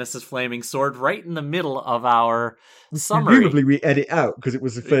Stannis' flaming sword right in the middle of our summary. Presumably we edit out because it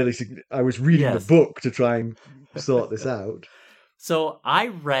was I was reading the book to try and sort this out. So I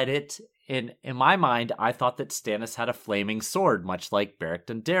read it, in my mind, I thought that Stannis had a flaming sword, much like Beric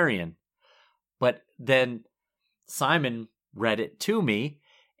Dondarrion. But then Simon read it to me,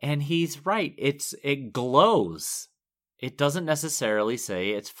 and he's right. It glows. It doesn't necessarily say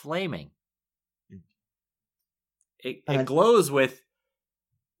it's flaming. It glows with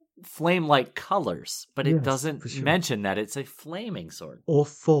flame-like colors, but it doesn't mention that it's a flaming sword. Or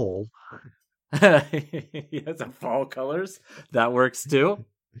fall. Yes, fall colors. That works too.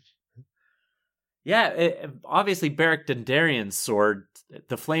 Yeah, obviously Beric Dondarrion's sword,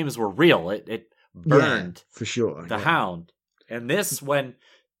 the flames were real. It burned for sure. The Hound. And this, when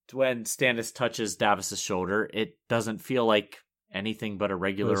Stannis touches Davos' shoulder, it doesn't feel like anything but a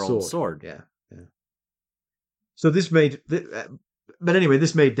regular old sword. Yeah. So this made, but anyway,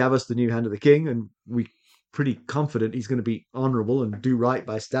 this made Davos the new Hand of the King, and we pretty confident he's going to be honourable and do right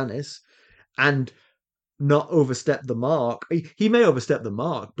by Stannis, and not overstep the mark. He may overstep the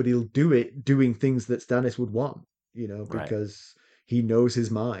mark, but he'll do it doing things that Stannis would want, because he knows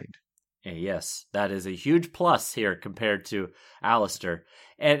his mind. Yes, that is a huge plus here compared to Alistair.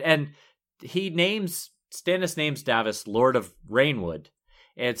 And Stannis names Davos Lord of Rainwood.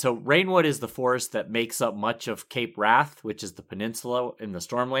 And so Rainwood is the forest that makes up much of Cape Wrath, which is the peninsula in the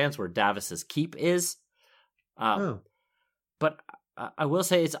Stormlands where Davos's keep is. But I will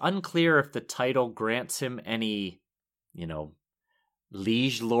say it's unclear if the title grants him any,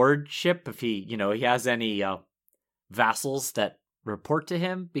 liege lordship, if he has any vassals that report to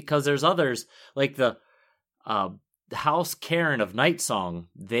him, because there's others like the House Cairn of Nightsong.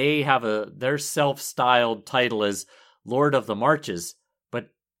 They have their self-styled title is Lord of the Marches, but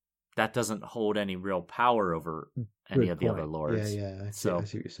that doesn't hold any real power over any of the other lords. Yeah. I see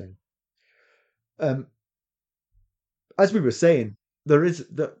what you're saying. As we were saying, there is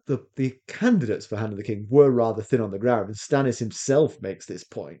the candidates for Hand of the King were rather thin on the ground, and Stannis himself makes this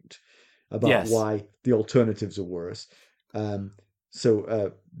point about why the alternatives are worse.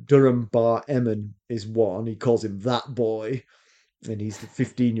 So Durham Bar Emmon is one. He calls him that boy, and he's the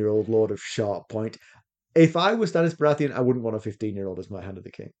 15-year-old Lord of Sharp Point. If I was Stannis Baratheon, I wouldn't want a 15-year-old as my Hand of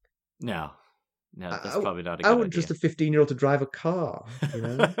the King. No, that's probably not a good idea. I wouldn't trust a 15-year-old to drive a car,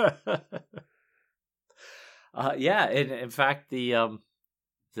 in fact, the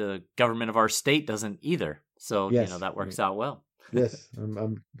government of our state doesn't either. So, that works out well. Yes,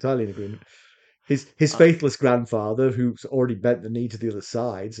 I'm entirely in agreement. His faithless grandfather, who's already bent the knee to the other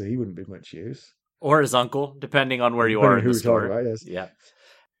side, so he wouldn't be much use. Or his uncle, depending on where you are in the story. Right, yes. Yeah.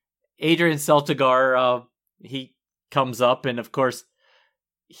 Adrian Celtigar, he comes up, and of course,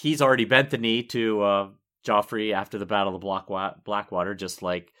 he's already bent the knee to Joffrey after the Battle of Blackwater, just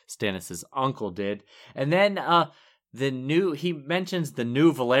like Stannis' uncle did. And then he mentions the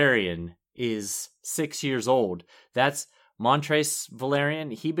new Valerian is 6 years old. That's Montrese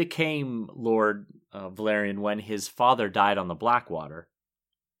Valerian. He became Lord Valerian when his father died on the Blackwater.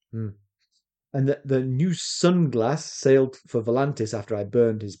 And the new Sunglass sailed for Volantis after I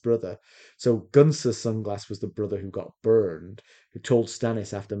burned his brother. So Gunsa Sunglass was the brother who got burned, who told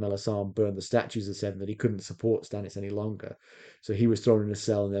Stannis after Melisandre burned the statues of Seven that he couldn't support Stannis any longer. So he was thrown in a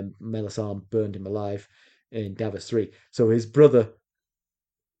cell, and then Melisandre burned him alive in Davos 3. So his brother,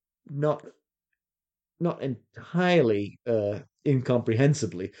 not entirely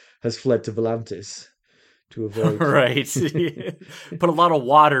incomprehensibly, has fled to Volantis to avoid right. Put a lot of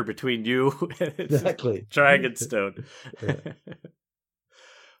water between you and exactly Dragonstone. Yeah.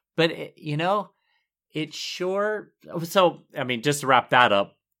 But it sure. So I mean, just to wrap that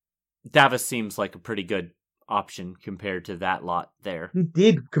up, Davos seems like a pretty good option compared to that lot there. He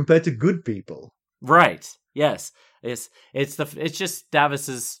did compared to good people, right? Yes, it's just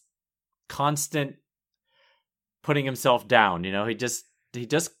Davos's constant putting himself down. He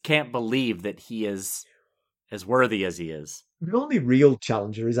just can't believe that he is as worthy as he is. The only real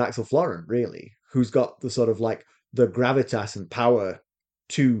challenger is Axel Florent, really, who's got the sort of like the gravitas and power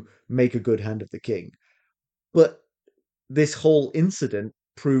to make a good hand of the king. But this whole incident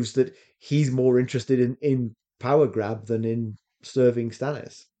proves that he's more interested in power grab than in serving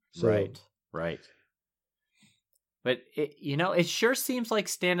Stannis. So, Right. But it sure seems like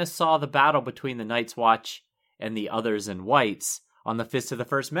Stannis saw the battle between the Night's Watch and the others in whites on the Fist of the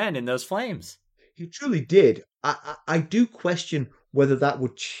First Men in those flames. He truly did. I do question whether that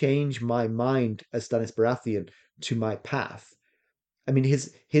would change my mind as Stannis Baratheon to my path. I mean,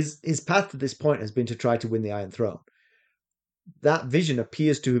 his path to this point has been to try to win the Iron Throne. That vision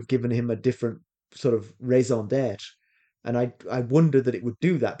appears to have given him a different sort of raison d'etre, and I wonder that it would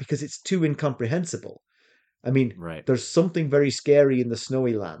do that because it's too incomprehensible. I mean, right. There's something very scary in the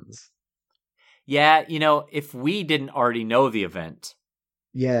snowy lands. Yeah, if we didn't already know the event,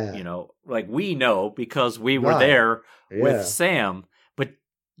 yeah, like we know because we were there with Sam, but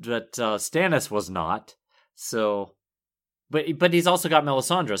Stannis was not. So, but he's also got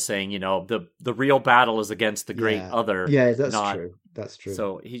Melisandre saying, the real battle is against the great other. Yeah, that's true. That's true.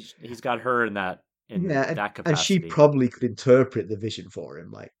 So he's got her in that. That capacity. And she probably could interpret the vision for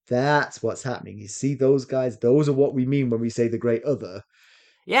him. Like, that's what's happening. You see those guys? Those are what we mean when we say the great other.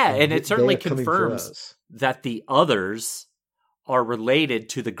 Yeah, and it certainly confirms that the others are related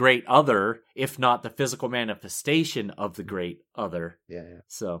to the great other, if not the physical manifestation of the great other. Yeah.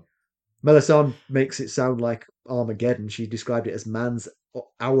 So Melisandre makes it sound like Armageddon. She described it as man's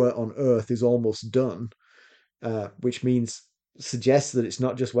hour on Earth is almost done, which suggests that it's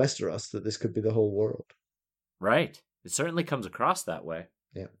not just Westeros, that this could be the whole world. Right. It certainly comes across that way.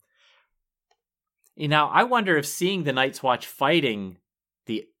 Yeah. Now, I wonder if seeing the Night's Watch fighting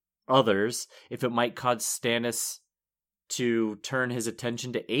the others, if it might cause Stannis to turn his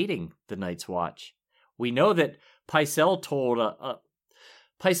attention to aiding the Night's Watch. We know that Pycelle told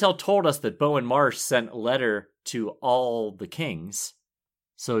us that Bowen Marsh sent a letter to all the kings.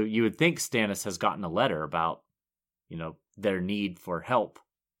 So you would think Stannis has gotten a letter about, their need for help.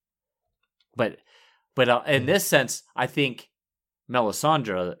 But in this sense, I think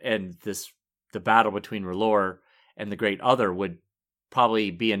Melisandre and the battle between R'hllor and the Great Other would probably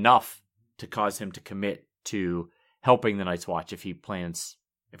be enough to cause him to commit to helping the Night's Watch if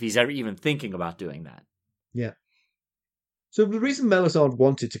he's ever even thinking about doing that. Yeah. So the reason Melisandre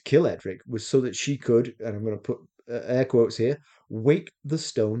wanted to kill Edric was so that she could, and I'm going to put air quotes here, wake the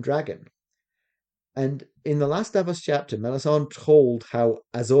stone dragon. And in the last Davos chapter, Melisandre told how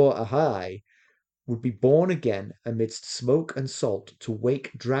Azor Ahai would be born again amidst smoke and salt to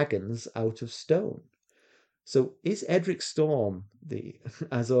wake dragons out of stone. So is Edric Storm the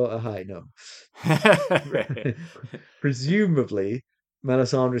Azor Ahai? No. Presumably,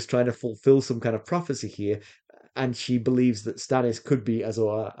 Melisandre is trying to fulfill some kind of prophecy here, and she believes that Stannis could be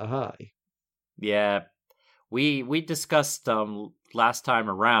Azor Ahai. Yeah. We discussed last time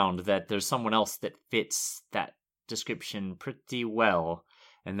around that there's someone else that fits that description pretty well,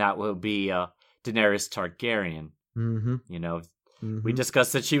 and that will be Daenerys Targaryen. Mm-hmm. We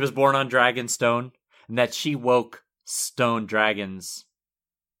discussed that she was born on Dragonstone, and that she woke stone dragons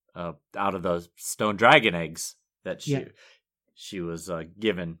out of those stone dragon eggs that she was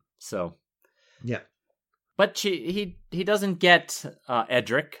given. So yeah, but he doesn't get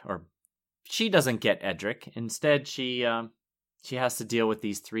Edric, or she doesn't get Edric. Instead, she has to deal with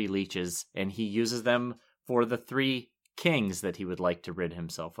these 3 leeches, and he uses them for the 3 kings that he would like to rid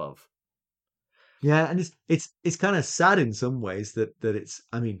himself of. Yeah, and it's kind of sad in some ways that it's.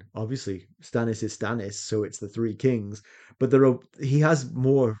 I mean, obviously Stannis is Stannis, so it's the three kings, but he has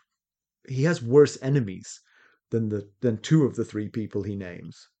worse enemies than two of the three people he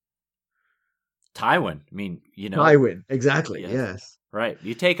names. Tywin. I mean, Tywin, exactly. yes, Yes. right.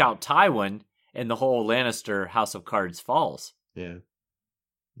 You take out Tywin, and the whole Lannister House of Cards falls. Yeah.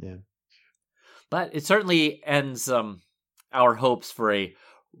 Yeah. But it certainly ends our hopes for a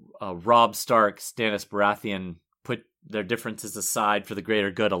Robb Stark, Stannis Baratheon put their differences aside for the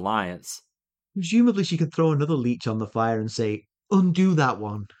greater good alliance. Presumably, she could throw another leech on the fire and say, "Undo that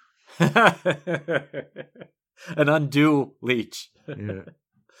one." An undue leech. Yeah.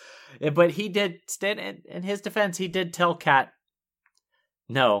 But he did, in his defense, he did tell Cat,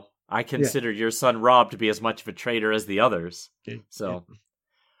 no, I consider your son Robb to be as much of a traitor as the others. Okay. So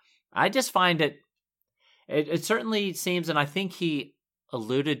I just find it certainly seems, and I think he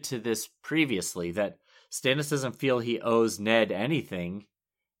alluded to this previously, that Stannis doesn't feel he owes Ned anything.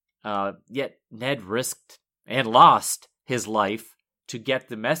 Yet Ned risked and lost his life to get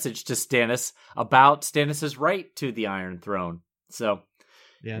the message to Stannis about Stannis's right to the Iron Throne. So,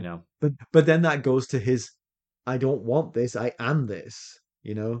 yeah. But then that goes to his, I don't want this, I am this,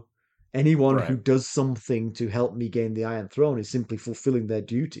 Anyone who does something to help me gain the Iron Throne is simply fulfilling their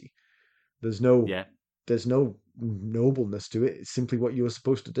duty. There's no nobleness to it. It's simply what you were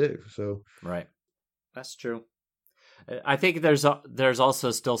supposed to do. So right, that's true. I think there's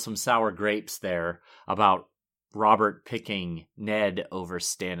also still some sour grapes there about Robert picking Ned over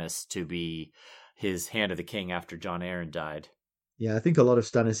Stannis to be his Hand of the King after Jon Arryn died. Yeah, I think a lot of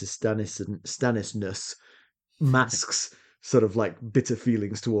Stannisness masks sort of like bitter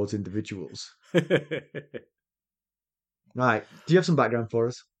feelings towards individuals. Right. Do you have some background for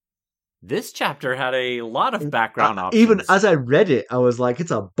us? This chapter had a lot of background options. Even as I read it, I was like, it's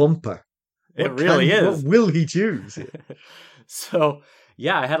a bumper. It really is. What will he choose? So,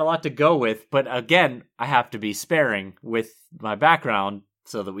 yeah, I had a lot to go with. But again, I have to be sparing with my background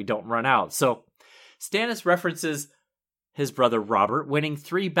so that we don't run out. So, Stannis references his brother Robert winning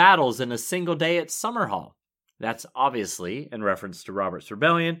 3 battles in a single day at Summerhall. That's obviously in reference to Robert's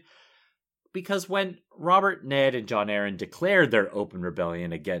rebellion, because when Robert, Ned, and Jon Arryn declared their open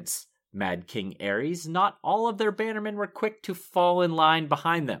rebellion against Mad King Aerys, not all of their bannermen were quick to fall in line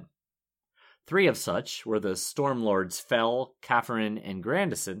behind them. 3 of such were the Stormlords Fell, Catherine, and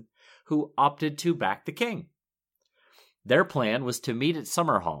Grandison, who opted to back the king. Their plan was to meet at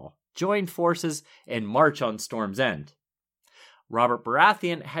Summerhall, join forces, and march on Storm's End. Robert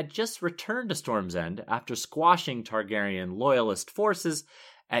Baratheon had just returned to Storm's End after squashing Targaryen loyalist forces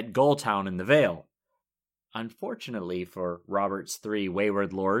at Gulltown in the Vale. Unfortunately for Robert's 3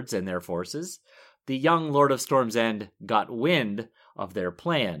 wayward lords and their forces, the young Lord of Storm's End got wind of their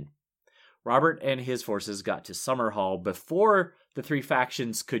plan. Robert and his forces got to Summerhall before the 3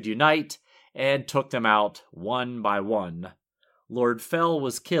 factions could unite and took them out one by one. Lord Fell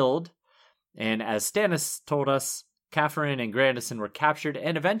was killed, and as Stannis told us, Catherine and Grandison were captured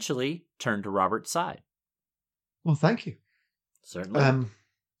and eventually turned to Robert's side. Well, thank you. Certainly.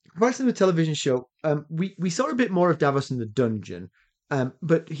 Watching the television show, we saw a bit more of Davos in the dungeon,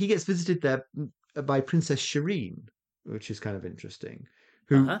 but he gets visited there by Princess Shireen, which is kind of interesting.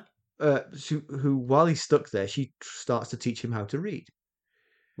 Who, while he's stuck there, she starts to teach him how to read.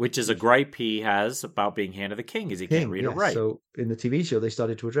 Which is a gripe he has about being Hand of the King, is he can't read or write. So in the TV show, they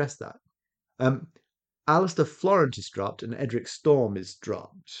started to address that. Alistair Florent is dropped and Edric Storm is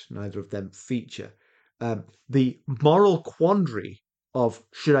dropped. Neither of them feature. The moral quandary of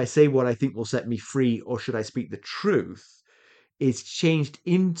should I say what I think will set me free or should I speak the truth is changed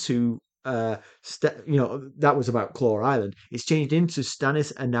into that was about Claw Island. It's changed into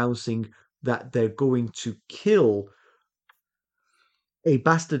Stannis announcing that they're going to kill a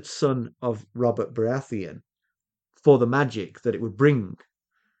bastard son of Robert Baratheon for the magic that it would bring.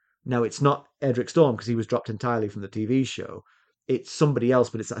 Now, it's not Edric Storm because he was dropped entirely from the TV show. It's somebody else,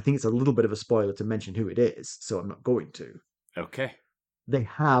 but I think it's a little bit of a spoiler to mention who it is, so I'm not going to. Okay. They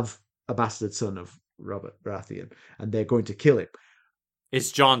have a bastard son of Robert Baratheon, and they're going to kill him.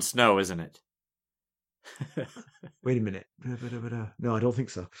 It's Jon Snow, isn't it? Wait a minute. No, I don't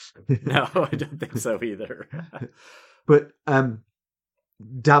think so. No, I don't think so either. But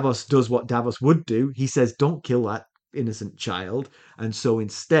Davos does what Davos would do. He says, don't kill that innocent child, and so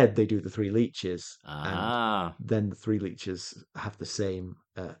instead they do the 3 leeches, and then the 3 leeches have the same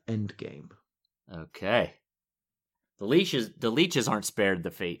end game. Okay. The leeches aren't spared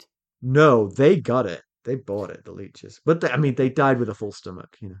the fate. No, they got it. They bought it, the leeches. But they died with a full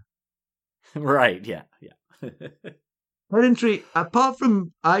stomach, Right, yeah. Pedantry, apart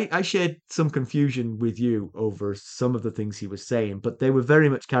from, I shared some confusion with you over some of the things he was saying, but they were very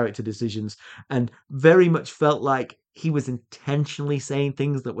much character decisions and very much felt like he was intentionally saying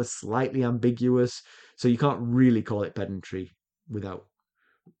things that were slightly ambiguous. So you can't really call it pedantry without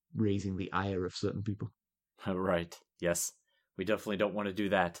raising the ire of certain people. Right. Yes. We definitely don't want to do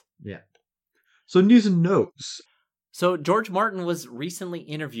that. Yeah. So news and notes. So George Martin was recently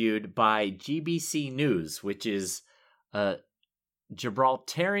interviewed by GBC News, which is a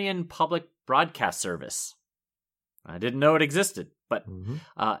Gibraltarian public broadcast service. I didn't know it existed, but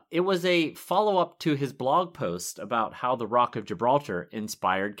it was a follow-up to his blog post about how the Rock of Gibraltar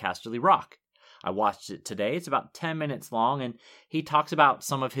inspired Casterly Rock. I watched it today. It's about 10 minutes long, and he talks about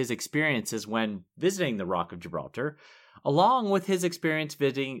some of his experiences when visiting the Rock of Gibraltar, along with his experience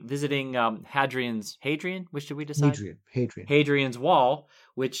visiting Hadrian, which did we decide? Hadrian's Wall,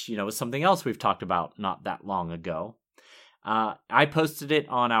 which, is something else we've talked about not that long ago. I posted it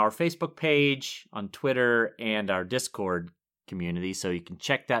on our Facebook page, on Twitter, and our Discord community, so you can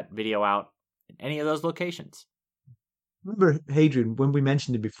check that video out in any of those locations. Remember Hadrian, when we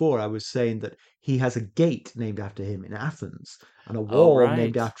mentioned him before, I was saying that he has a gate named after him in Athens and a wall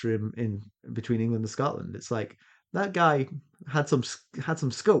named after him in between England and Scotland. It's like that guy had some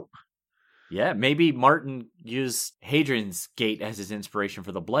scope. Yeah, maybe Martin used Hadrian's gate as his inspiration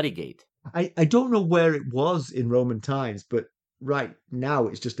for the Bloody Gate. I don't know where it was in Roman times, but right now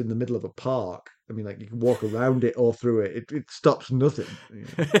it's just in the middle of a park. I mean, like you can walk around it or through it. It stops nothing.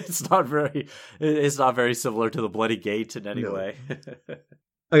 It's not very similar to the Bloody Gate in any way.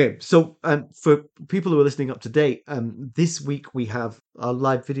 Okay, so for people who are listening up to date, this week we have our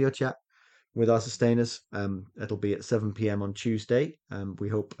live video chat with our sustainers. It'll be at 7 p.m. on Tuesday. We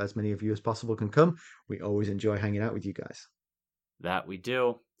hope as many of you as possible can come. We always enjoy hanging out with you guys. That we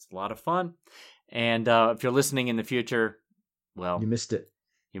do. It's a lot of fun. And if you're listening in the future, well, you missed it.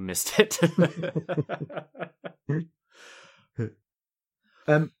 You missed it.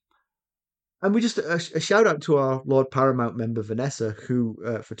 And we just a shout out to our Lord Paramount member Vanessa, who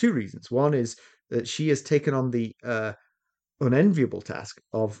for two reasons. One is that she has taken on the unenviable task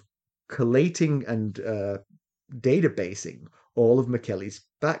of collating and databasing all of McKelly's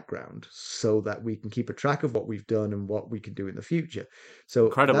background so that we can keep a track of what we've done and what we can do in the future. So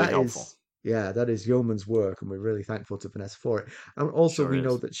incredibly helpful. That is yeoman's work, and we're really thankful to Vanessa for it. And also, we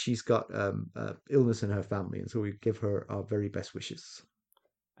know that she's got illness in her family, and so we give her our very best wishes.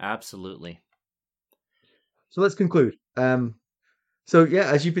 Absolutely. So let's conclude. So yeah,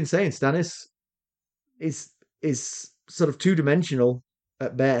 as you've been saying, Stannis is sort of two-dimensional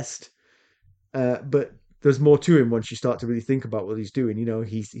at best, but there's more to him once you start to really think about what he's doing.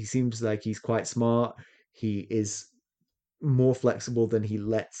 He seems like he's quite smart. He is more flexible than he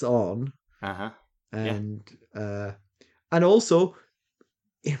lets on. And also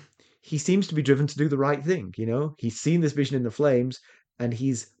he seems to be driven to do the right thing. He's seen this vision in the flames, and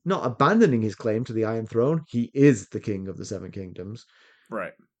he's not abandoning his claim to the Iron Throne. He is the king of the Seven Kingdoms,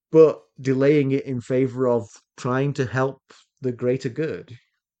 right? But delaying it in favor of trying to help the greater good.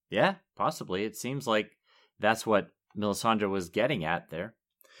 Yeah, possibly. It seems like that's what Melisandre was getting at there.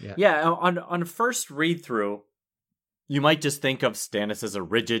 Yeah. On first read through, you might just think of Stannis as a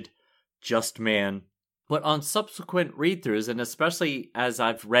rigid, just man. But on subsequent read-throughs, and especially as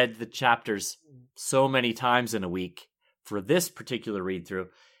I've read the chapters so many times in a week for this particular read-through,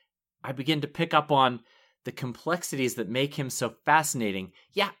 I begin to pick up on the complexities that make him so fascinating.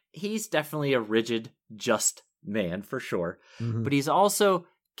 Yeah, he's definitely a rigid, just man for sure. Mm-hmm. But he's also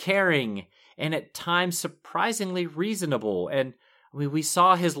caring and at times surprisingly reasonable. And we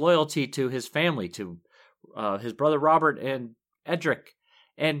saw his loyalty to his family, to his brother Robert and Edric.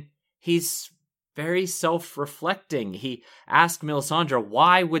 And he's very self-reflecting. He asked Melisandre,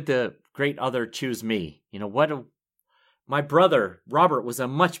 why would the great other choose me? My brother Robert was a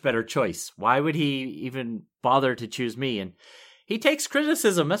much better choice. Why would he even bother to choose me? And he takes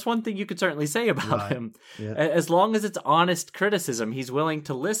criticism. That's one thing you could certainly say about him. Yeah. As long as it's honest criticism, he's willing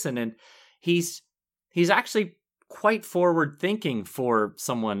to listen. And he's actually quite forward-thinking for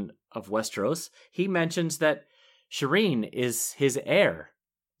someone of Westeros. He mentions that Shireen is his heir.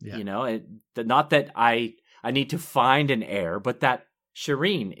 Yeah. Not that I need to find an heir, but that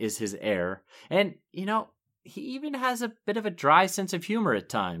Shireen is his heir. And, he even has a bit of a dry sense of humor at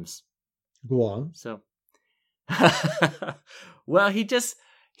times. Go on. So, well,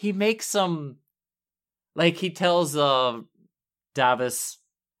 he makes some, like he tells Davos,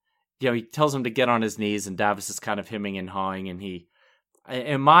 he tells him to get on his knees, and Davos is kind of hemming and hawing, and he,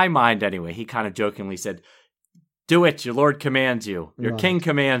 in my mind anyway, he kind of jokingly said, "Do it, your lord commands you, your king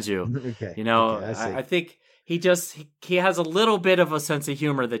commands you." Okay. I think he has a little bit of a sense of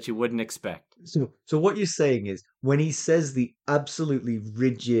humor that you wouldn't expect. So what you're saying is when he says the absolutely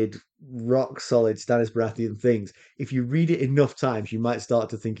rigid, rock solid Stannis Baratheon things, if you read it enough times, you might start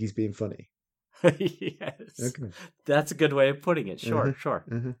to think he's being funny. Yes. Okay. That's a good way of putting it. Sure.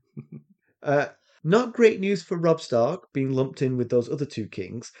 Not great news for Robb Stark being lumped in with those other two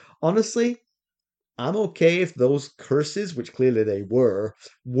kings. Honestly, I'm okay if those curses, which clearly they were,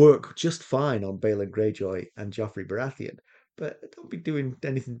 work just fine on Balon Greyjoy and Joffrey Baratheon. But don't be doing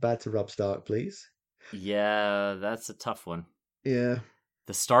anything bad to Robb Stark, please. Yeah, that's a tough one. Yeah.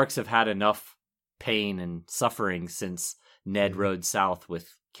 The Starks have had enough pain and suffering since Ned rode south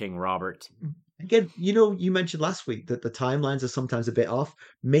with King Robert. Again, you mentioned last week that the timelines are sometimes a bit off.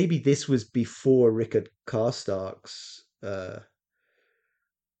 Maybe this was before Rickard Karstark's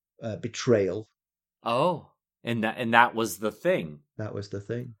betrayal. Oh, and that was the thing. That was the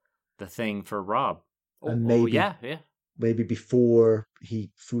thing. The thing for Robb. And maybe, yeah. Maybe before he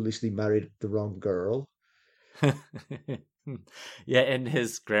foolishly married the wrong girl. Yeah, and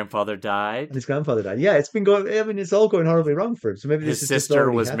his grandfather died. Yeah, it's been going. I mean, it's all going horribly wrong for him. So maybe his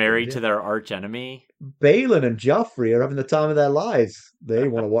sister was married to their arch enemy. Balon and Joffrey are having the time of their lives. They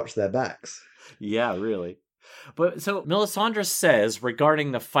want to watch their backs. Yeah, really. But so Melisandre says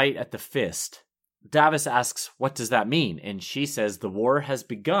regarding the fight at the Fist, Davos asks, "What does that mean?" And she says, "The war has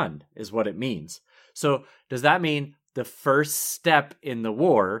begun," is what it means. So does that mean the first step in the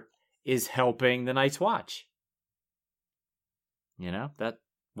war is helping the Night's Watch? That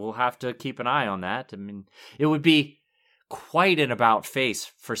we'll have to keep an eye on that. I mean, it would be quite an about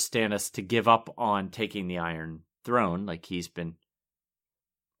face for Stannis to give up on taking the Iron Throne, like he's been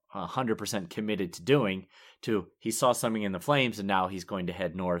 100% committed to doing. He saw something in the flames, and now he's going to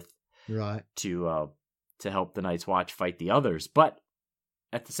head north, right, to help the Night's Watch fight the others. But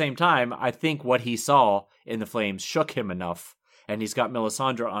at the same time, I think what he saw in the flames shook him enough, and he's got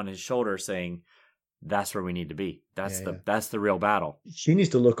Melisandre on his shoulder saying, "That's where we need to be. That's the real battle." She needs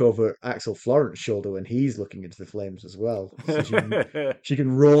to look over Axel Florence's shoulder when he's looking into the flames as well. So she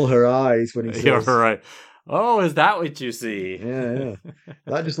can roll her eyes when he says, "You're right. Oh, is that what you see?" Yeah.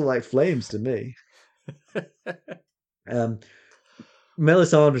 That just looked like flames to me.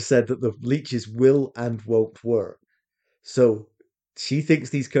 Melisandre said that the leeches will and won't work. So she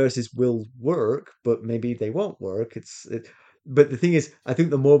thinks these curses will work, but maybe they won't work. But the thing is, I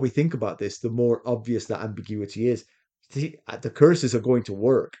think the more we think about this, the more obvious that ambiguity is. The curses are going to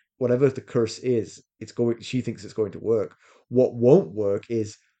work. Whatever the curse is, she thinks it's going to work. What won't work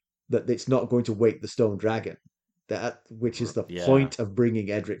is that it's not going to wake the Stone Dragon. Which is the point of bringing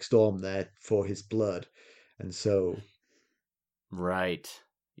Edric Storm there for his blood. And so... Right.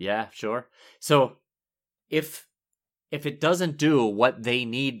 Yeah, sure. So if it doesn't do what they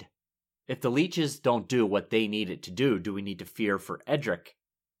need, if the leeches don't do what they need it to do we need to fear for Edric?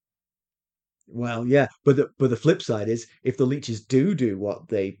 Well, yeah, but the flip side is if the leeches do what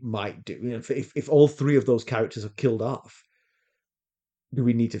they might do, if all three of those characters are killed off, do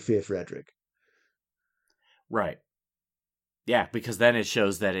we need to fear for Edric? Right. Yeah, because then it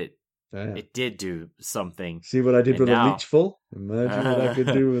shows that it did do something. See what I did with a leechful? Imagine what I could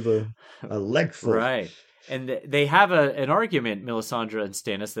do with a legful. Right. And they have an argument, Melisandre and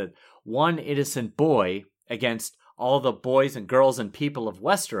Stannis, that one innocent boy against all the boys and girls and people of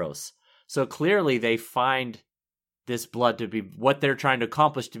Westeros. So clearly they find this blood to be what they're trying to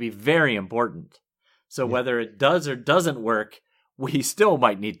accomplish to be very important. So whether it does or doesn't work, we still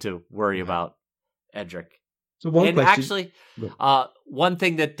might need to worry about Edric. So one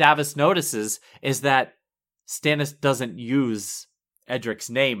thing that Davos notices is that Stannis doesn't use Edric's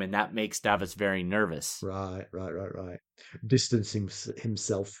name, and that makes Davos very nervous. Right. Distancing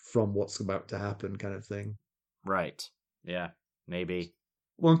himself from what's about to happen, kind of thing. Right. Yeah, maybe.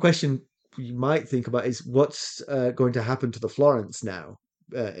 One question you might think about is what's going to happen to the Florence now?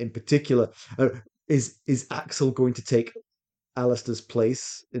 In particular, is Axel going to take Alistair's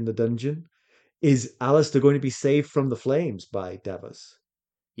place in the dungeon? Is Alistair going to be saved from the flames by Davos?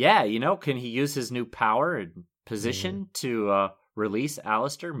 Yeah, can he use his new power and position to release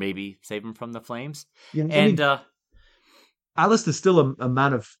Alistair? Maybe save him from the flames? Yeah, and Alistair's still a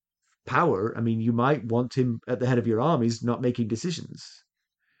man of power. I mean, you might want him at the head of your armies, not making decisions.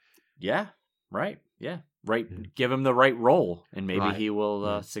 Yeah, right. Yeah, right. Give him the right role, and maybe he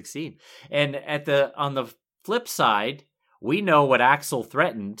will succeed. And on the flip side, we know what Axel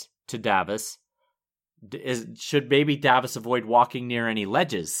threatened to Davos. Should maybe Davos avoid walking near any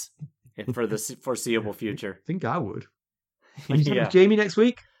ledges for the foreseeable future? I think I would. Are you talking with Jamie next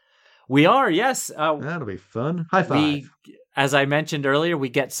week? We are, yes. That'll be fun. High five. As I mentioned earlier, we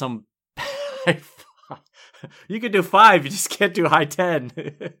get some You can do 5, you just can't do high 10.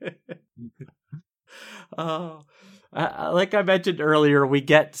 Oh, like I mentioned earlier, we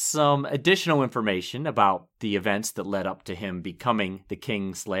get some additional information about the events that led up to him becoming the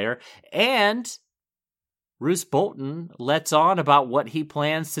Kingslayer, and Roose Bolton lets on about what he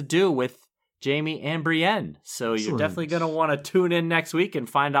plans to do with Jaime and Brienne. So Excellent. You're definitely going to want to tune in next week and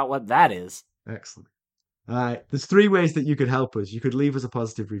find out what that is. Excellent. All right, there's 3 ways that you could help us. You could leave us a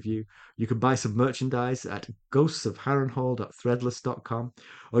positive review. You could buy some merchandise at ghostsofharrenhal.threadless.com,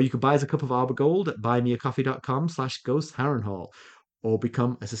 or you could buy us a cup of Arbor Gold at buymeacoffee.com/ghostharrenhal, or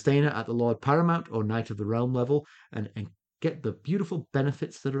become a sustainer at the Lord Paramount or Knight of the Realm level and get the beautiful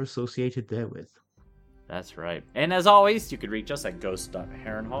benefits that are associated therewith. That's right. And as always, you could reach us at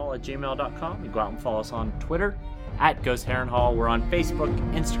ghost.harrenhal@gmail.com. You can go out and follow us on Twitter at Ghost Harrenhal. We're on Facebook,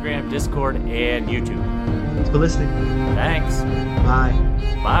 Instagram, Discord, and YouTube. Thanks for listening. Thanks. Bye.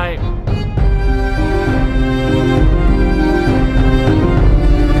 Bye.